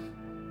time?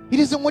 He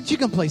doesn't want you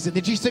complacent.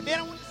 That you say,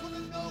 man, I just want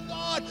to know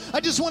God. I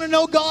just want to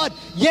know God.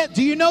 Yeah,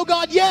 do you know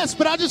God? Yes,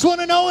 but I just want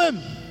to know Him.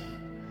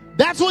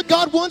 That's what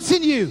God wants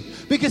in you.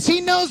 Because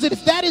He knows that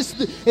if that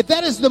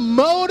is the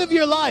mode of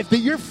your life, that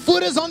your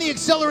foot is on the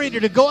accelerator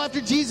to go after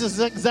Jesus,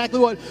 that's exactly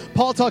what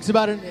Paul talks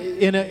about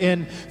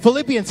in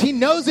Philippians. He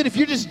knows that if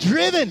you're just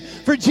driven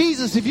for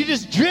Jesus, if you're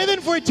just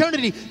driven for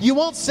eternity, you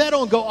won't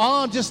settle and go,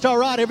 oh, I'm just all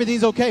right,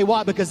 everything's okay.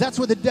 Why? Because that's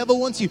what the devil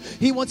wants you.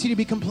 He wants you to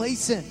be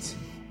complacent.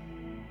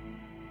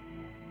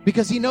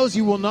 Because he knows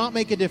you will not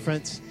make a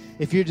difference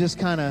if you're just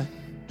kind of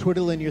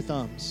twiddling your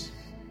thumbs.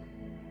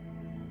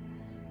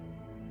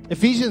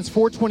 Ephesians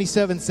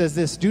 4:27 says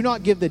this, do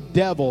not give the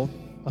devil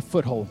a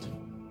foothold.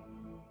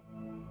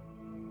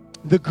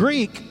 The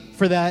Greek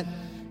for that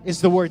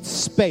is the word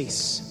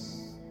space.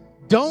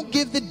 Don't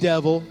give the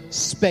devil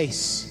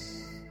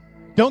space.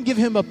 Don't give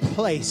him a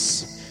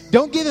place.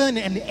 Don't give him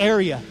an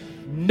area.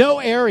 No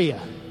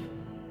area.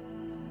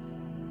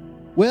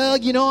 Well,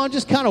 I'm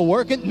just kind of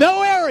working.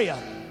 No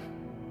area.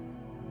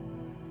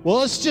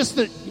 Well, it's just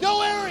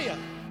no area.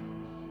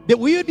 That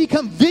we would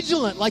become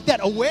vigilant like that,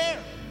 aware.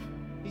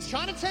 He's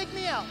trying to take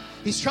me out.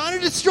 He's trying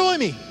to destroy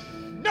me.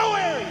 No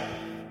area.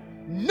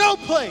 No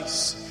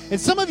place.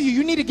 And some of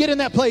you need to get in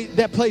that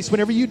place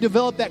whenever you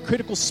develop that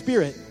critical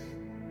spirit.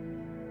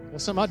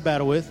 That's something I'd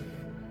battle with.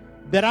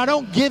 That I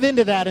don't give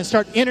into that and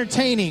start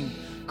entertaining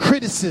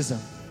criticism.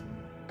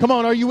 Come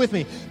on, are you with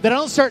me? That I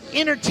don't start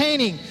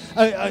entertaining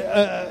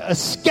a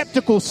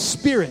skeptical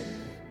spirit.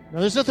 Now,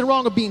 there's nothing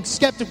wrong with being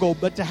skeptical,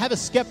 but to have a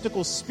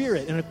skeptical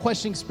spirit and a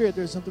questioning spirit,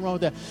 there's something wrong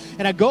with that.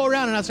 And I go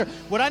around and I start,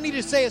 what I need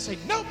to say is say,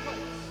 no place.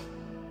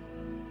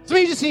 Some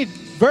of you just need to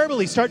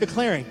verbally start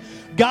declaring.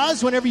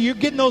 Guys, whenever you're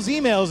getting those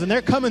emails and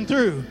they're coming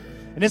through,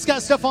 and it's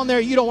got stuff on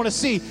there you don't want to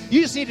see,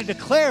 you just need to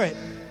declare it.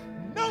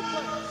 No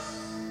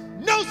place.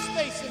 No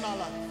space in my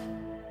life.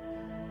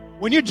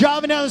 When you're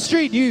driving down the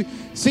street, you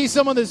see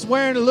someone that's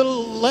wearing a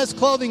little less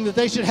clothing that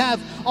they should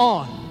have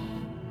on.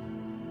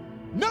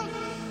 No.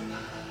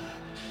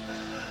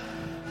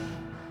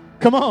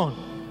 Come on.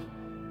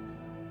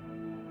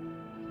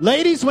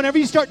 Ladies, whenever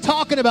you start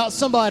talking about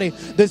somebody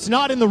that's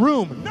not in the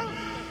room,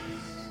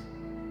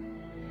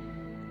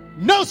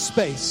 no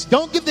space.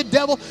 Don't give the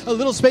devil a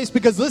little space,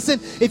 because listen,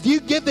 if you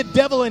give the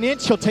devil an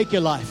inch, he'll take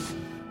your life.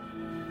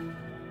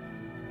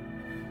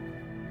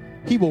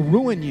 He will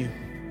ruin you.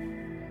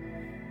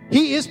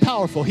 He is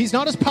powerful. He's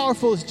not as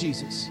powerful as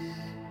Jesus.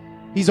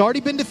 He's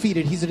already been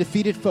defeated. He's a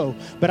defeated foe.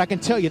 But I can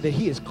tell you that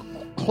he is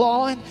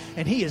clawing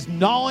and he is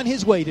gnawing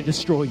his way to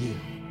destroy you.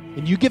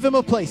 And you give him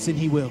a place and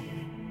he will.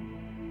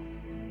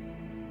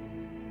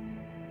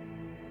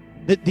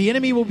 The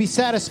enemy will be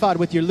satisfied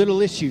with your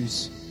little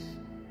issues,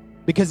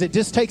 because it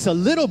just takes a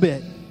little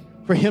bit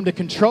for him to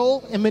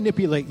control and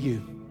manipulate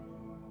you,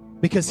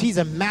 because he's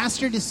a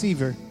master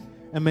deceiver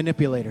and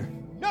manipulator.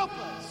 No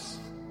place.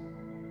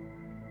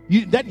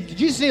 You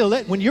just need to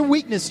let, when your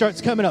weakness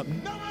starts coming up,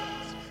 no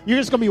place. You're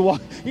just going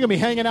to be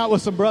hanging out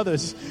with some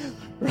brothers,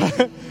 right?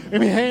 You're going to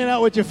be hanging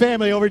out with your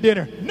family over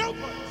dinner. No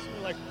place.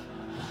 You're like,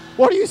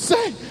 what are you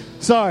saying?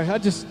 Sorry,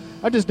 I'm just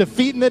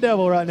defeating the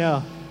devil right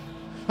now.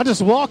 I'm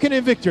just walking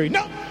in victory.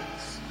 No.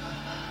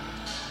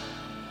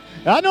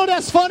 I know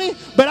that's funny,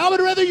 but I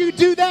would rather you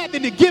do that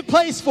than to give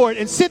place for it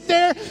and sit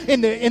there in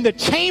the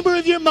chamber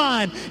of your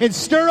mind and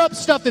stir up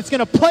stuff that's going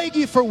to plague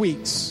you for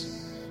weeks.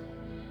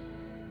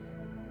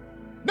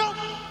 No.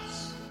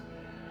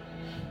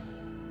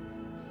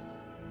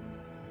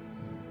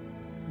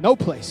 No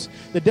place.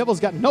 The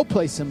devil's got no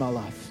place in my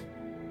life.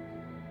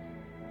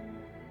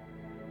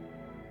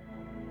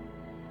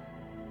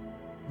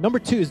 Number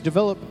 2 is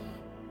develop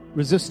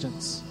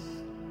resistance.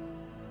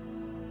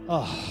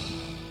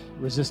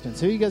 Resistance.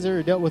 Have you guys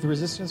ever dealt with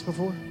resistance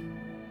before?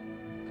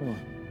 Come on.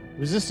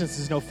 Resistance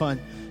is no fun.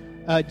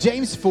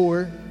 James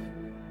 4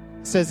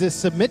 says this: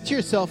 submit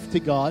yourself to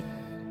God,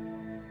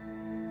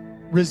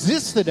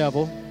 resist the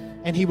devil,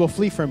 and he will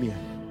flee from you.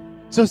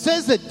 So it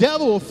says the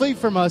devil will flee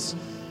from us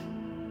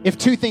if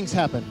 2 things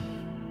happen.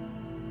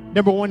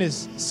 Number 1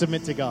 is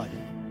submit to God.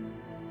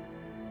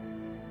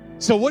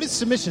 So what is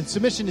submission?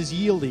 Submission is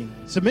yielding.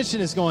 Submission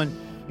is going,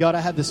 God,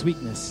 I have this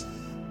weakness.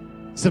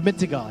 Submit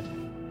to God.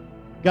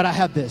 God, I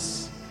have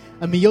this.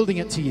 I'm yielding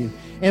it to you.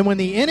 And when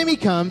the enemy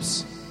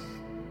comes,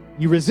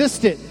 you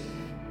resist it.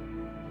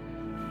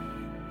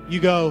 You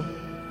go,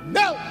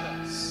 no.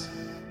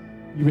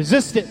 You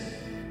resist it.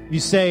 You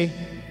say,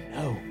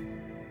 no.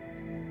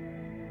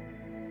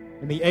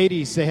 In the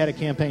 80s, they had a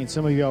campaign.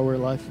 Some of y'all were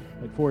alive,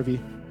 like 4 of you.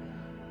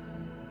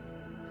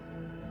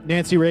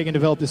 Nancy Reagan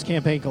developed this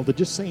campaign called the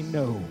Just Say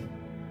No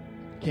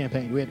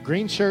campaign. We had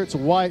green shirts,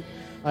 white.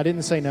 I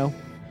didn't say no.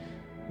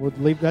 We'll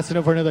leave that's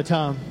enough for another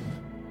time.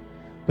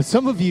 But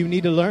some of you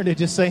need to learn to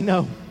just say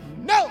no.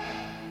 No!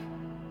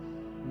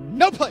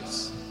 No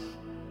place.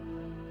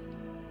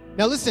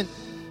 Now listen,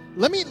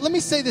 let me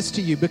say this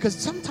to you, because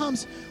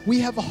sometimes we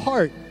have a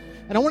heart,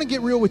 and I want to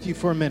get real with you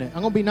for a minute.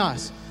 I'm going to be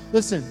nice.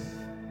 Listen,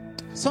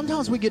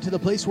 sometimes we get to the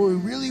place where we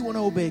really want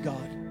to obey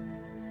God,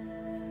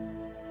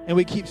 and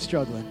we keep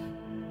struggling.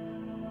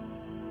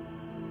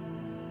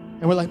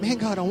 And we're like, man,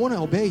 God, I want to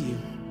obey you.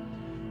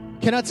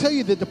 Can I tell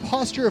you that the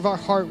posture of our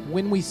heart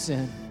when we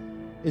sin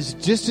is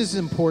just as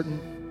important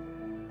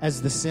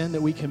as the sin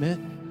that we commit?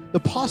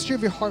 The posture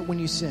of your heart when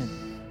you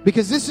sin.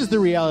 Because this is the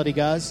reality,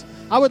 guys.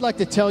 I would like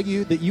to tell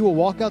you that you will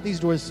walk out these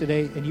doors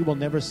today and you will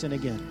never sin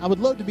again. I would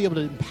love to be able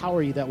to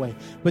empower you that way.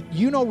 But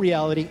you know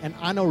reality and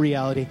I know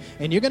reality.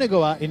 And you're going to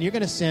go out and you're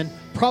going to sin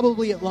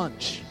probably at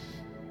lunch.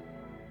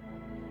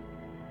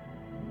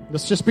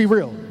 Let's just be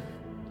real.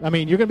 I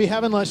mean, you're going to be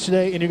having lunch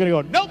today, and you're going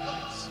to go, nope!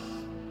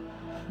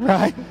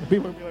 Right?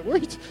 People will be like,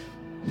 wait.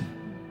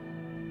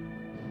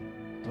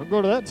 Don't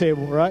go to that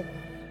table, right?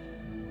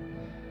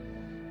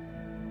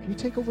 Can you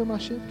take over my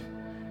shift?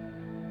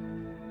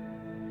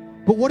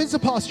 But what is the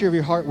posture of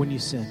your heart when you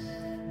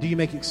sin? Do you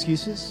make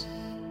excuses?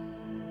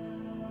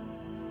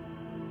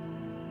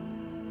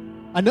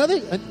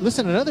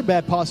 Another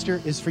bad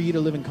posture is for you to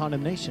live in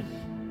condemnation.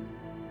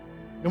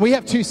 And we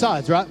have 2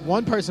 sides, right?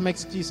 One person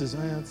makes excuses.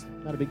 It's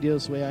not a big deal,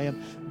 it's the way I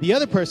am. The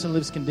other person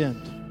lives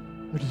condemned.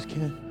 I just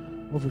can't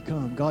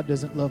overcome. God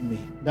doesn't love me.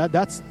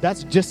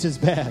 That's just as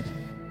bad.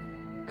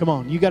 Come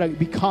on, you got to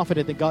be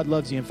confident that God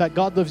loves you. In fact,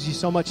 God loves you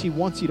so much, He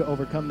wants you to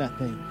overcome that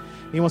thing.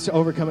 He wants to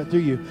overcome it through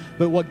you.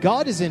 But what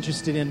God is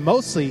interested in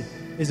mostly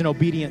is an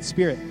obedient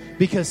spirit.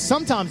 Because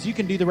sometimes you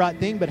can do the right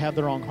thing but have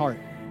the wrong heart.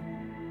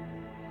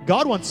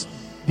 God wants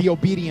the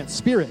obedient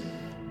spirit.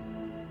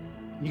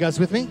 You guys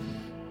with me?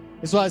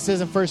 That's why it says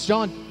in 1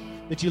 John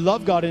that you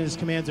love God and His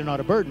commands are not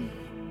a burden.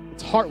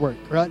 It's heart work,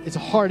 right? It's a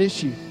hard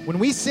issue. When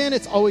we sin,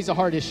 it's always a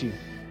hard issue.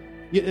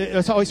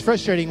 It's always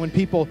frustrating when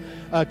people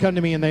come to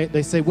me and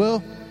they say,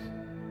 well,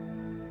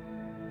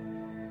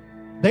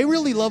 they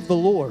really love the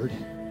Lord,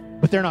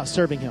 but they're not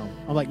serving Him.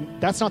 I'm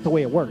like, that's not the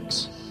way it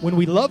works. When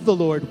we love the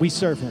Lord, we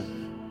serve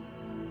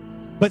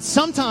Him. But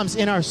sometimes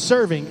in our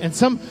serving and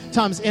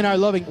sometimes in our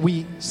loving,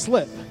 we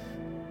slip.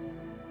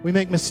 We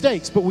make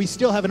mistakes, but we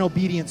still have an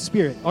obedient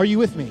spirit. Are you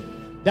with me?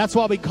 That's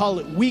why we call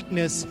it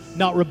weakness,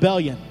 not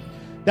rebellion.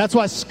 That's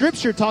why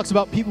Scripture talks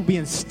about people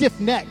being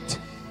stiff-necked,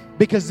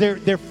 because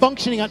they're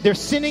functioning, they're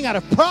sinning out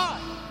of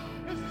pride.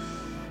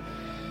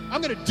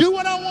 I'm going to do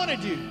what I want to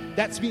do.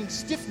 That's being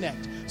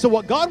stiff-necked. So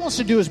what God wants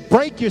to do is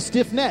break your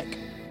stiff neck,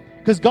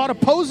 because God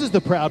opposes the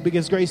proud, but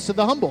gives grace to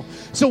the humble.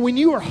 So when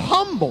you are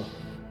humble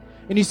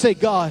and you say,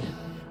 God,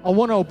 I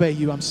want to obey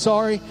you. I'm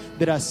sorry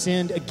that I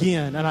sinned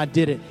again and I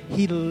did it.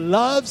 He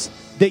loves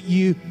that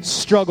you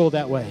struggle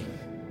that way.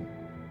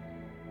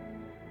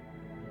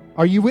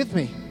 Are you with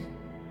me?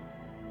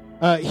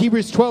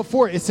 Hebrews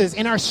 12:4, it says,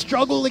 in our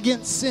struggle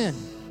against sin.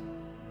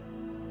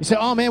 You say,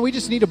 oh man, we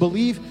just need to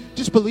believe.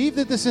 Just believe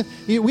that this sin.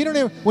 We don't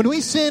ever, when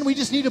we sin, we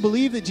just need to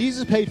believe that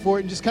Jesus paid for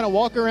it and just kind of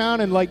walk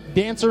around and like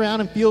dance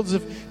around in fields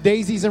of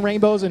daisies and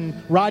rainbows and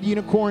ride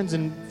unicorns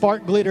and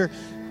fart glitter,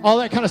 all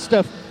that kind of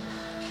stuff.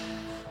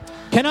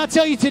 Can I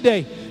tell you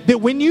today that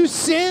when you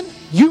sin,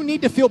 you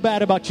need to feel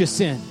bad about your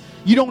sin.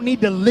 You don't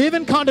need to live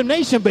in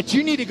condemnation, but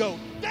you need to go,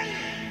 dang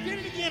it, did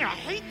it again. I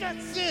hate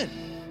that sin.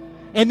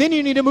 And then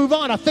you need to move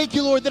on. I thank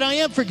you, Lord, that I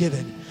am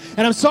forgiven.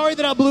 And I'm sorry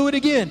that I blew it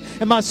again.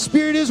 And my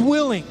spirit is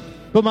willing,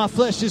 but my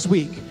flesh is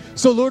weak.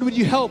 So, Lord, would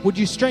you help? Would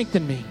you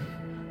strengthen me?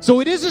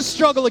 So it is a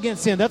struggle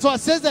against sin. That's why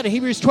it says that in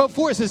Hebrews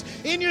 12:4. It says,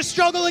 in your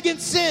struggle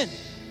against sin.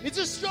 It's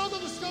a struggle.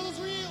 The struggle's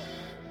real.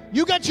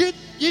 You got your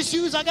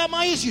issues. I got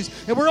my issues.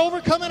 And we're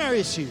overcoming our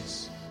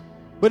issues.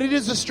 But it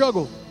is a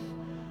struggle.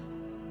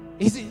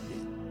 He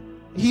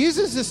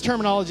uses this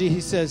terminology.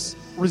 He says,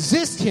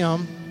 resist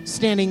him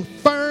standing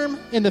firm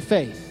in the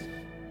faith.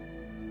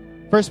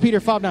 1 Peter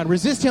 5:9,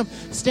 resist him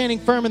standing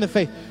firm in the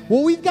faith.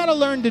 What we've got to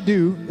learn to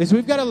do is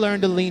we've got to learn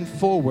to lean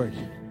forward.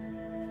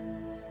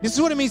 This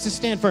is what it means to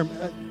stand firm.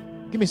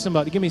 Give me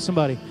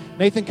somebody.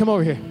 Nathan, come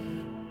over here.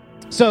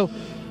 So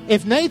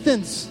if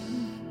Nathan's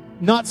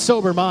not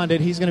sober-minded,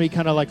 he's going to be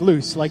kind of like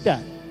loose, like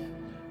that.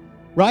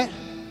 Right?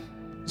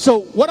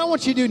 So what I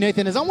want you to do,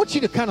 Nathan, is I want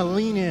you to kind of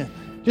lean in.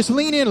 Just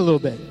lean in a little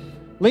bit.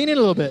 Lean in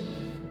a little bit.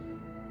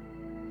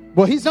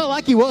 Well, he's not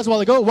like he was a while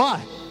ago.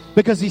 Why?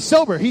 Because he's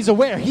sober. He's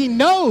aware. He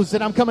knows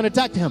that I'm coming to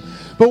attack him.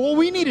 But what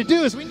we need to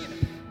do is we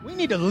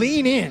need to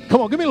lean in.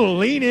 Come on, give me a little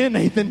lean in,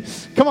 Nathan.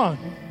 Come on.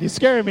 You're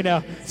scaring me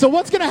now. So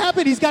what's going to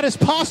happen? He's got his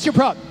posture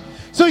prop.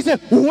 So he said,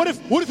 well,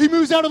 what if he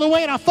moves out of the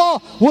way and I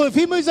fall? Well, if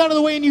he moves out of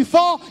the way and you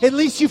fall, at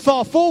least you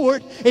fall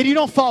forward and you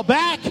don't fall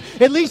back.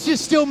 At least you're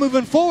still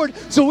moving forward.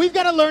 So we've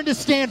got to learn to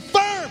stand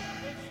firm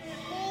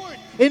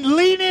and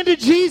lean into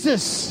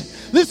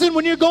Jesus. Listen,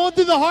 when you're going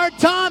through the hard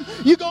time,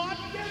 you go, I'm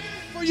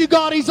for you,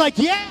 God. He's like,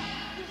 yeah.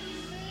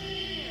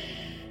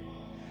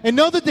 And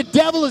know that the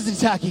devil is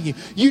attacking you.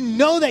 You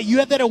know that. You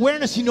have that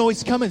awareness. You know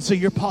he's coming. So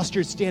your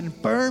posture is standing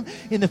firm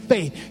in the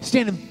faith.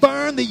 Standing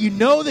firm that you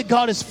know that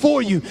God is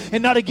for you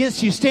and not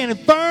against you. Standing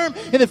firm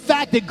in the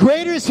fact that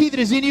greater is he that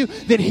is in you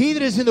than he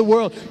that is in the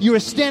world. You are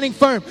standing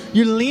firm.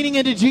 You're leaning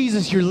into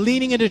Jesus. You're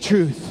leaning into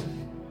truth.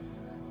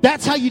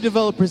 That's how you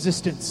develop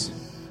resistance.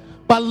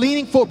 By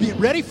leaning forward. Being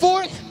ready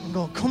for it. I'm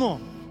going, come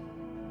on.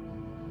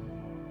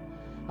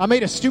 I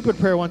made a stupid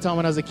prayer one time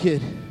when I was a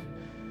kid.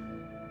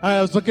 I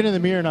was looking in the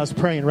mirror and I was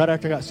praying right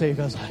after I got saved.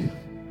 I was like,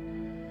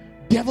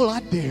 devil, I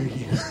dare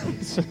you.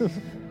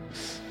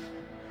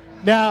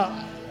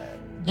 Now,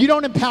 you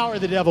don't empower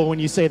the devil when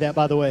you say that,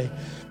 by the way.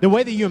 The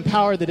way that you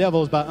empower the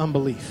devil is by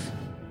unbelief.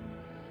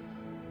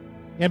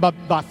 And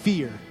by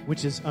fear,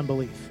 which is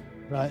unbelief,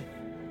 right?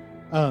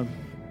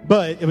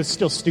 But it was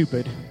still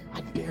stupid.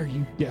 I dare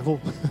you, devil.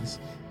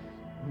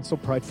 I'm so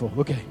prideful.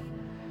 Okay.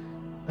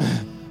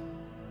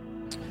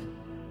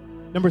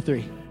 Number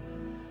 3,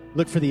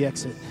 look for the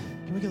exit.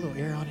 Can we get a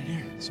little air on in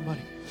here?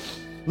 Somebody.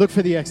 Look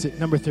for the exit.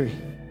 Number 3.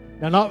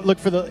 Now, not look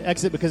for the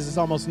exit because it's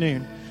almost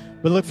noon,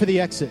 but look for the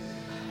exit.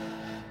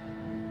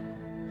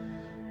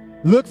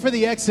 Look for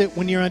the exit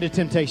when you're under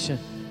temptation.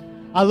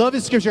 I love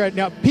this scripture right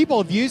now.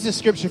 People have used this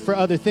scripture for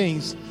other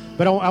things,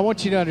 but I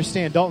want you to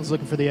understand. Dalton's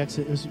looking for the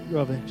exit. It was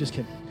Robin. Just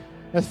kidding.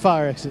 That's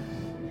fire exit.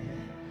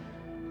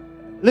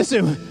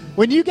 Listen,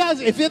 when you guys,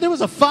 if there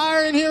was a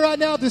fire in here right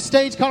now, if this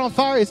stage caught on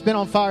fire, it's been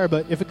on fire,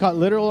 but if it caught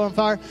literal on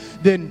fire,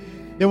 then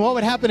what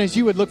would happen is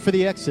you would look for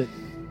the exit.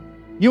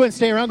 You wouldn't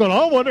stay around going,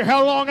 I wonder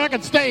how long I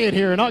can stay in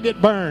here and not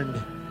get burned.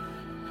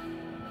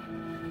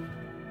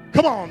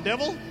 Come on,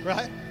 devil,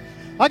 right?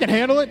 I can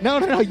handle it.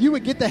 No. You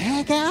would get the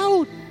heck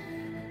out.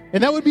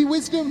 And that would be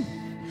wisdom.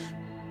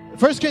 1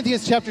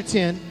 Corinthians chapter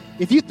 10,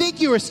 if you think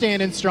you are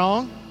standing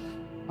strong,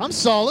 I'm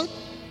solid.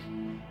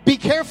 Be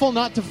careful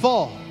not to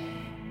fall.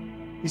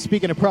 He's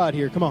speaking of pride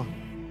here. Come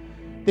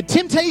on. The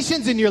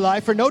temptations in your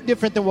life are no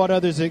different than what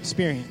others have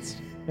experienced.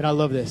 And I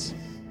love this.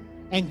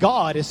 And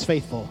God is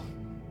faithful.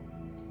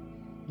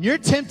 You're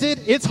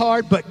tempted, it's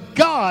hard, but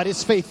God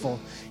is faithful.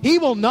 He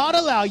will not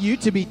allow you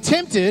to be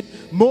tempted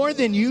more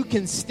than you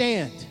can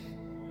stand.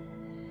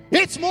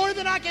 It's more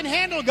than I can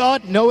handle,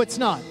 God. No, it's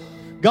not.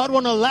 God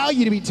won't allow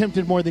you to be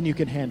tempted more than you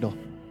can handle.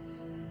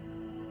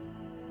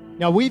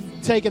 Now, we've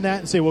taken that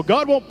and say, well,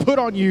 God won't put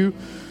on you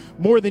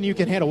more than you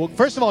can handle. Well,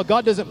 first of all,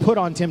 God doesn't put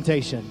on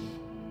temptation.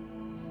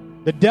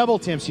 The devil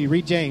tempts you.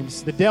 Read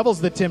James. The devil's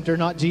the tempter,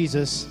 not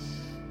Jesus.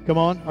 Come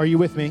on, are you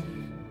with me?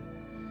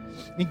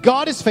 And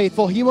God is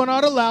faithful. He will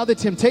not allow the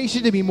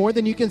temptation to be more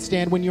than you can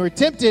stand. When you are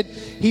tempted,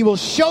 he will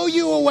show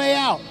you a way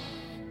out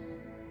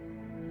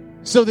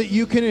so that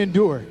you can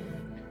endure.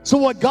 So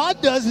what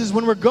God does is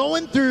when we're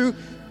going through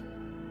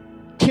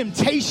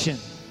temptation,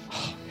 I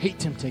hate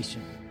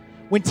temptation.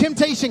 When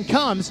temptation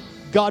comes,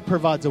 God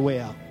provides a way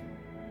out.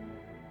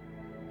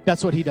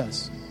 That's what he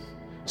does.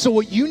 So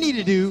what you need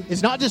to do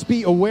is not just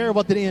be aware of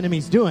what the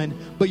enemy's doing,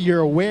 but you're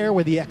aware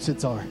where the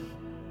exits are.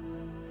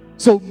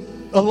 So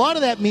a lot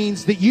of that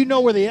means that you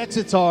know where the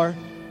exits are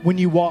when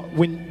you walk,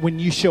 when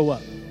you show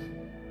up.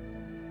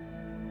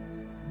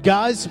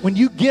 Guys, when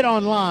you get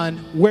online,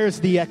 where's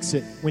the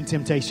exit when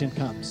temptation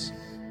comes?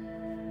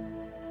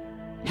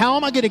 How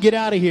am I going to get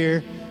out of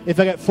here if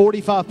I got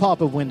 45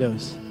 pop-up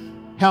windows?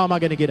 How am I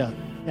going to get out?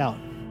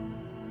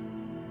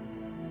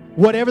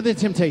 Whatever the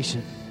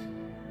temptation.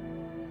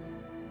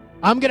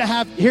 I'm getting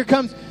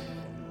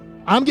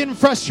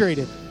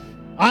frustrated.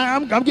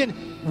 I'm getting,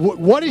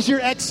 what is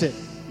your exit?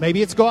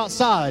 Maybe it's go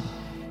outside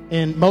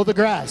and mow the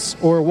grass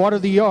or water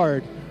the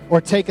yard or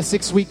take a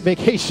 6-week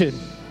vacation.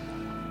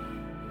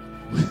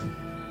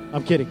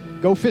 I'm kidding.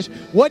 Go fish.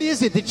 What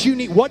is it that you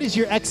need? What is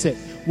your exit?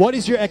 What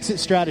is your exit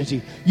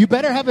strategy? You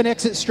better have an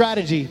exit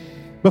strategy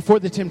before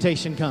the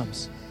temptation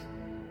comes.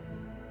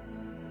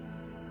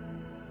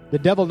 The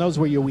devil knows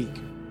where you're weak.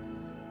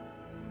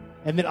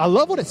 And then I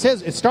love what it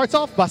says. It starts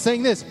off by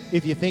saying this.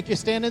 If you think you're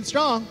standing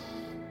strong,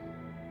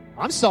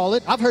 I'm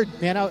solid. I've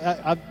heard, man,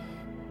 I've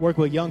worked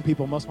with young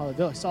people most of my life.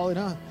 They're like, solid,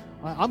 huh?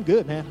 I'm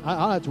good, man. I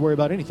don't have to worry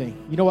about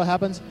anything. You know what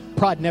happens?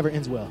 Pride never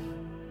ends well.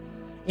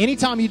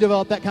 Anytime you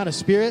develop that kind of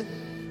spirit,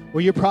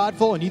 where you're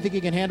prideful and you think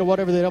you can handle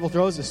whatever the devil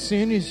throws, as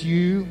soon as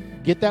you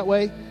get that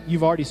way,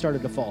 you've already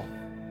started to fall.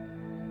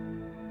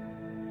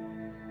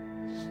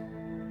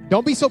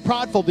 Don't be so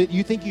prideful that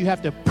you think you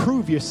have to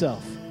prove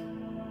yourself.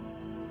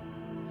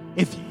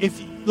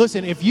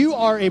 Listen, if you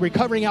are a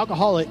recovering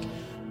alcoholic,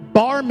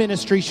 bar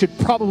ministry should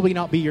probably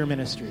not be your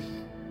ministry.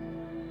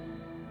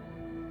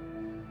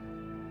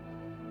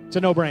 It's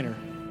a no-brainer.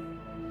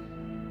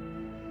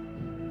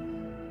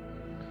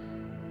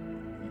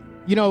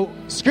 You know,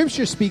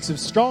 Scripture speaks of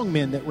strong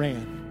men that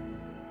ran.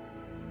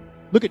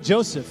 Look at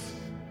Joseph.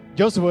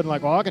 Joseph wasn't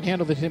like, well, I can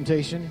handle the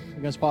temptation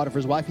against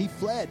Potiphar's wife. He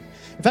fled.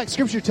 In fact,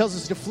 Scripture tells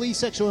us to flee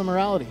sexual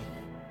immorality.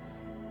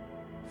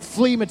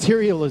 Flee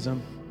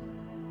materialism.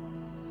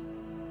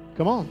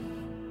 Come on.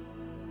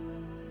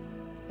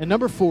 And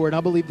number 4, and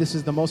I believe this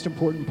is the most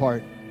important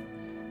part,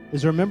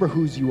 is remember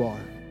whose you are.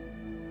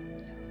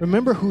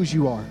 Remember whose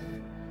you are.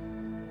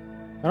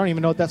 I don't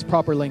even know if that's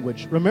proper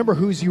language. Remember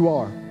whose you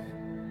are.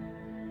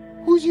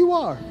 Whose you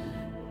are.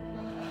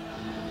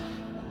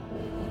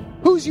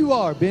 Whose you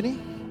are, Benny.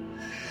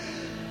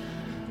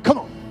 Come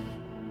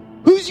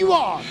on. Whose you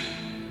are.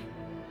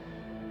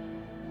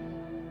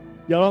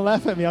 Y'all don't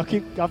laugh at me.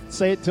 I'll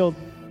say it till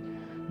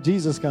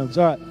Jesus comes.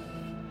 All right.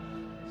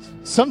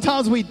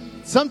 Sometimes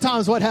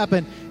what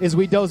happened is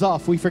we doze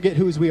off. We forget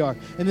whose we are.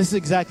 And this is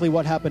exactly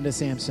what happened to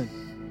Samson.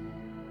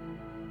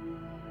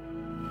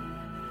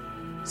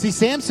 See,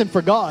 Samson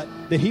forgot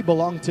that he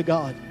belonged to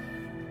God.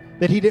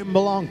 That he didn't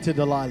belong to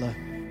Delilah.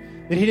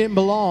 That he didn't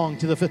belong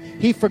to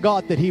he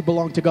forgot that he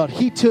belonged to God.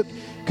 He took,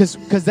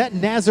 because that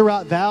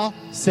Nazirite vow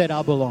said,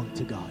 I belong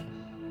to God.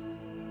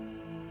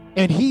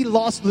 And he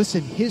lost,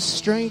 listen, his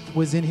strength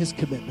was in his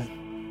commitment.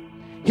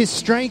 His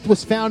strength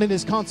was found in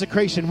his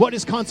consecration. What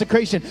is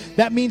consecration?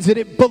 That means that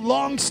it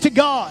belongs to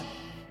God.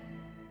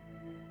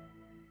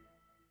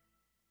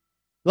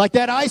 Like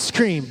that ice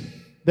cream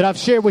that I've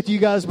shared with you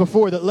guys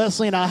before that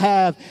Leslie and I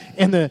have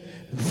in the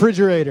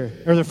refrigerator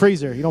or the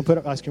freezer. You don't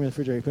put ice cream in the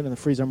refrigerator, you put it in the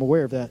freezer. I'm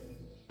aware of that.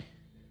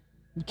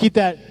 You keep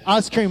that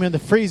ice cream in the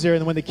freezer,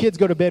 and then when the kids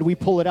go to bed, we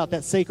pull it out,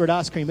 that sacred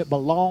ice cream. It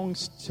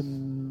belongs to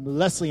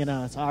Leslie and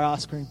I. It's our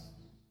ice cream.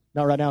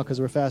 Not right now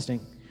because we're fasting.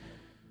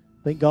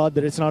 Thank God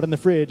that it's not in the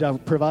fridge.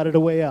 I've provided a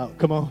way out.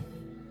 Come on.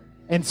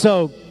 And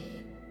so,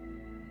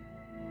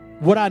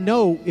 what I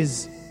know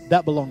is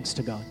that belongs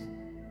to God.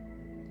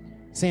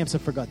 Samson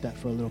forgot that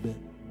for a little bit.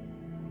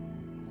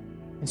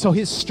 And so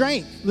his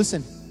strength,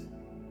 listen,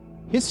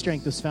 his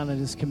strength was found in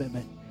his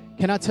commitment.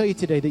 Can I tell you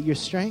today that your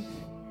strength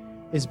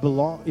is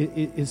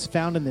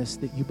found in this,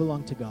 that you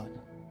belong to God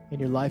and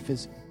your life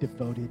is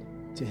devoted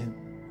to Him.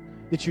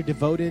 That you're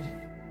devoted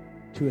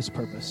to His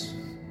purpose.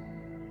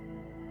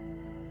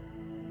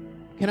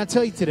 Can I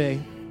tell you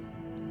today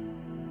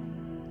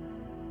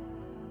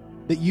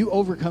that you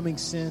overcoming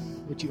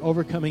sin, that you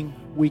overcoming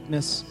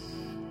weakness,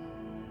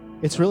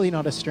 it's really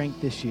not a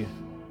strength issue.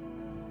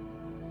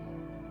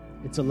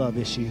 It's a love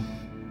issue.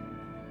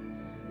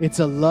 It's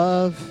a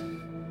love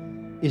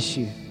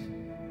issue.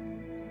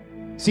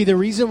 See, the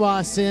reason why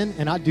I sin,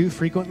 and I do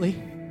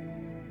frequently,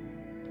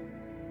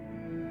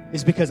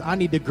 is because I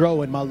need to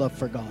grow in my love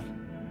for God.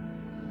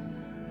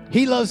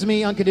 He loves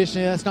me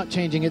unconditionally. That's not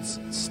changing. It's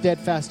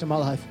steadfast in my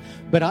life.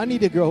 But I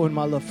need to grow in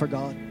my love for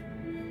God.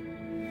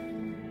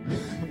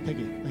 Thank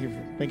you.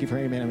 Thank you for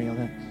amening me on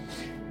that.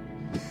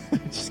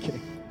 Just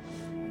kidding.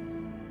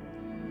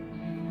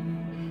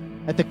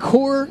 At the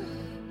core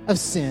of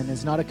sin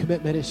is not a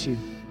commitment issue.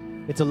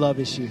 It's a love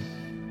issue.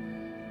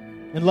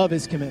 And love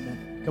is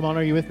commitment. Come on,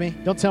 are you with me?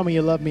 Don't tell me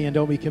you love me and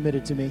don't be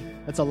committed to me.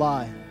 That's a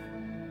lie.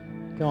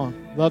 Come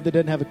on. Love that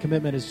doesn't have a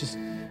commitment is just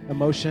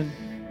emotion.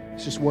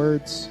 It's just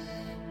words.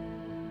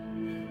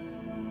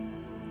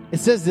 It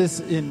says this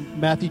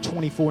in Matthew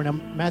 24. Now,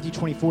 Matthew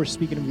 24 is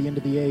speaking of the end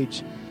of the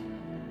age.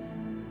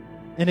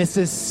 And it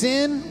says,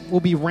 sin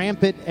will be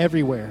rampant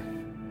everywhere.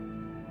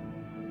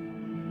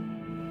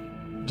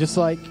 Just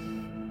like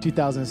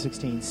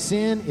 2016.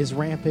 Sin is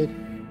rampant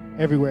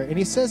everywhere. And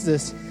he says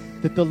this,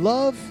 that the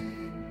love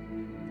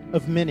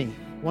of many,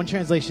 one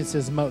translation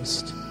says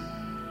most,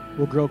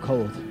 will grow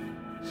cold.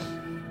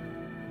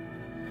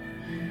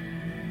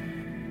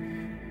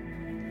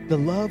 The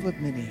love of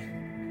many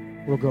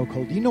will grow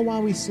cold. Do you know why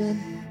we sin?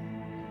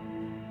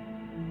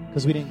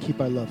 Because we didn't keep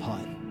our love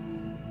hot.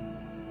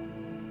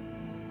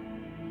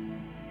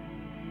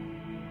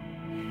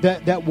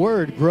 That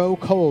word, grow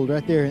cold,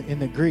 right there in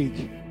the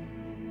Greek,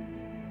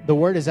 the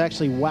word is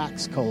actually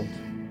wax cold.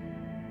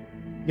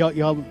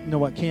 Y'all know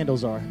what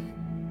candles are,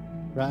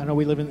 right? I know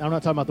we live in, I'm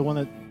not talking about the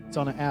one that's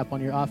on an app on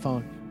your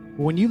iPhone.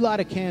 When you light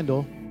a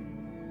candle,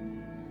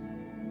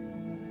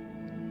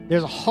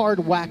 there's a hard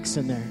wax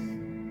in there.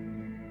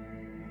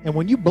 And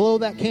when you blow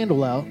that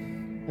candle out,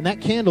 and that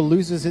candle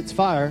loses its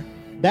fire,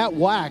 that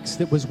wax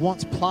that was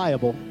once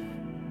pliable,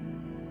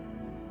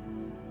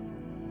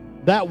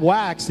 that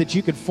wax that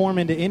you could form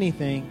into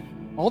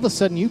anything, all of a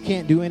sudden you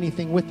can't do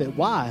anything with it.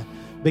 Why?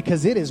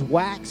 Because it is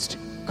waxed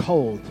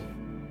cold.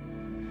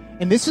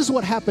 And this is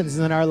what happens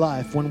in our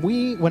life.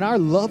 When our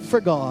love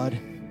for God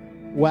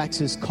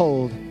waxes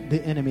cold,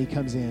 the enemy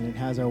comes in and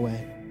has our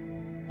way.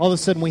 all of a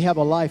sudden we have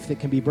a life that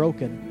can be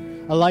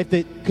broken. A life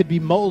that could be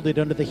molded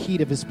under the heat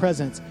of His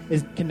presence.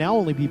 It can now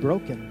only be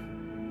broken.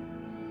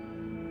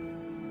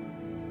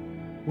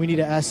 We need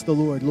to ask the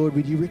Lord, Lord,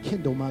 would you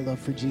rekindle my love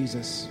for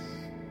Jesus?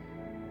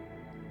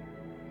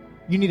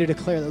 You need to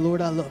declare that,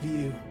 Lord, I love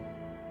you.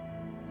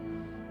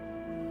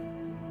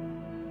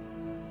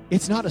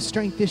 It's not a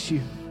strength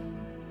issue.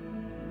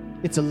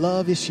 It's a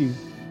love issue.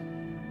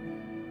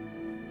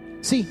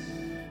 See,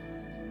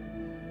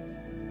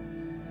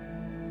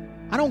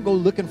 I don't go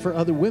looking for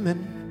other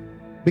women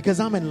because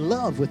I'm in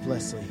love with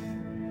Leslie.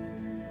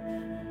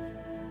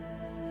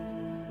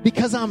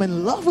 Because I'm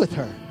in love with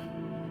her.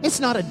 It's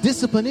not a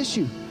discipline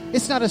issue.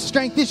 It's not a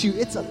strength issue.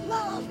 It's a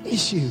love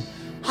issue.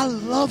 I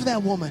love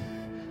that woman.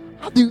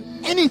 I'll do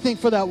anything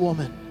for that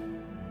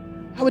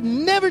woman. I would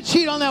never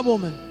cheat on that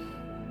woman.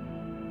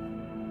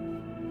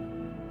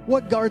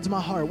 What guards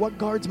my heart? What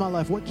guards my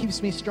life? What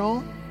keeps me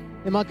strong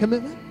in my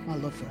commitment? My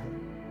love for her.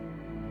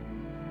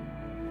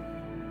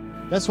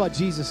 That's why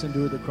Jesus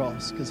endured the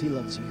cross, because He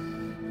loves you.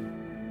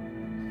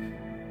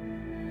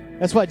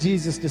 That's why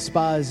Jesus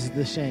despised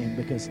the shame,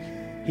 because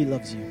He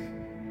loves you.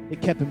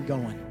 It kept Him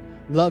going.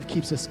 Love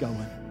keeps us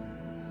going.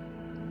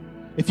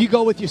 If you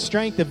go with your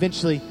strength,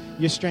 eventually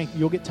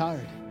you'll get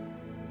tired.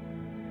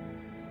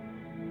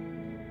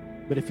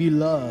 But if you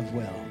love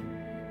well,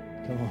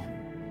 come on,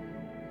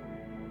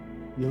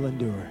 you'll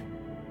endure.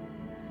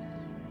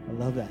 I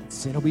love that.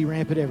 Sin will be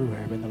rampant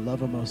everywhere, but the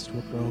love of most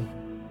will grow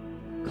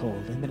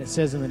cold. And then it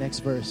says in the next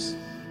verse,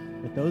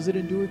 that those that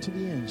endure to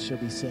the end shall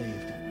be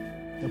saved.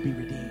 They'll be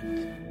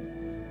redeemed.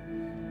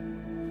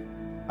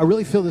 I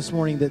really feel this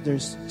morning that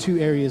there's two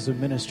areas of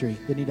ministry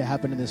that need to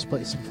happen in this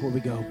place before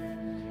we go.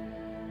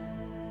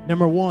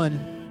 Number one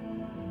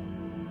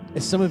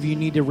is some of you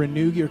need to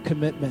renew your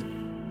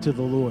commitment to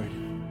the Lord.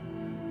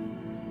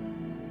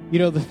 You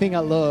know, the thing I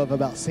love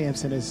about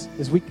Samson is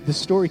the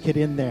story could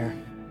end there,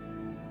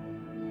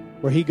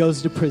 where he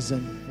goes to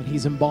prison and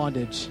he's in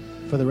bondage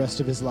for the rest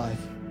of his life.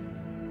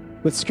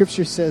 But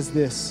Scripture says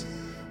this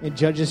in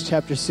Judges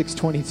chapter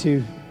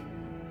 6:22,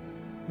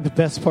 the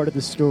best part of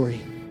the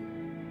story.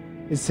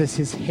 It says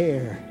his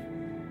hair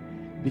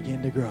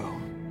began to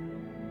grow.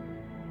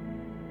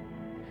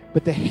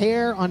 But the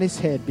hair on his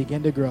head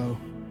began to grow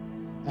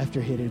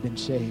after it had been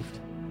shaved.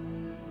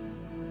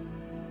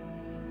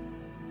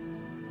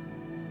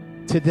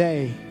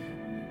 Today,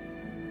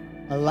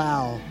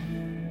 allow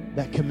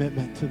that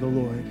commitment to the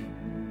Lord,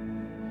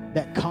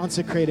 that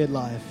consecrated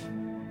life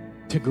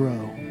to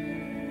grow.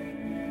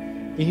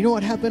 And you know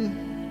what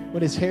happened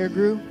when his hair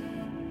grew?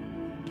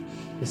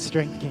 His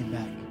strength came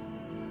back.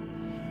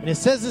 And it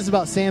says this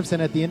about Samson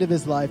at the end of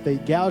his life. They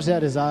gouged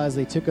out his eyes.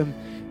 They took him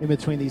in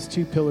between these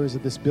two pillars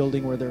of this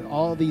building where there are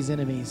all these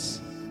enemies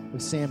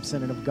of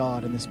Samson and of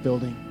God in this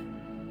building.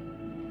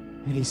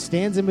 And he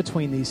stands in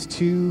between these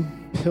two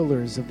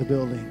pillars of the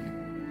building.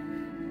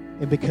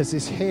 And because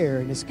his hair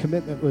and his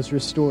commitment was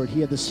restored, he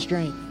had the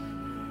strength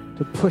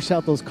to push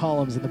out those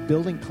columns, and the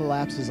building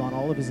collapses on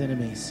all of his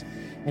enemies.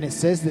 And it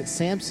says that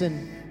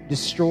Samson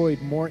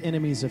destroyed more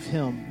enemies of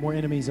him, more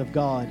enemies of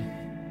God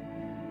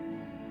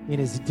in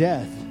his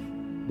death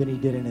than he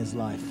did in his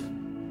life.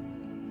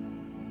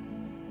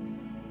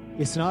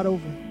 It's not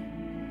over.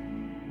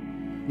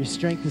 Your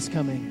strength is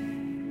coming.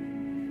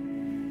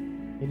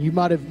 And you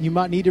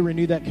might need to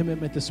renew that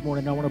commitment this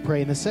morning. I want to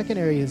pray. And the second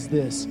area is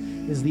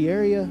the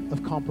area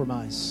of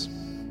compromise.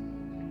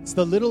 It's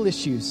the little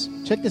issues.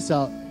 Check this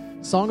out.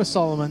 Song of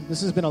Solomon.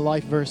 This has been a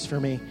life verse for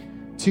me.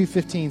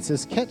 2:15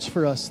 says, "Catch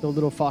for us the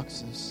little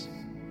foxes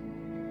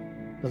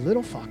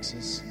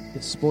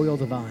that spoil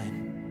the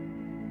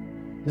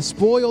vine, that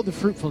spoil the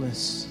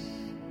fruitfulness."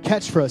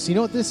 Catch for us. You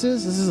know what this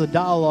is? This is a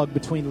dialogue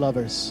between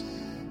lovers.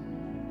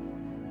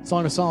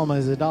 Song of Solomon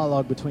is a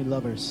dialogue between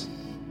lovers.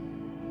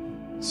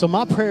 So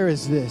my prayer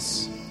is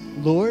this: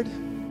 Lord,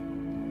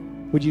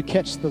 would you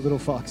catch the little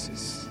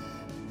foxes?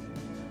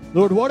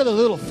 Lord, what are the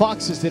little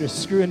foxes that are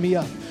screwing me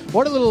up?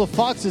 What are the little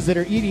foxes that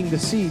are eating the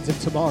seeds of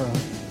tomorrow?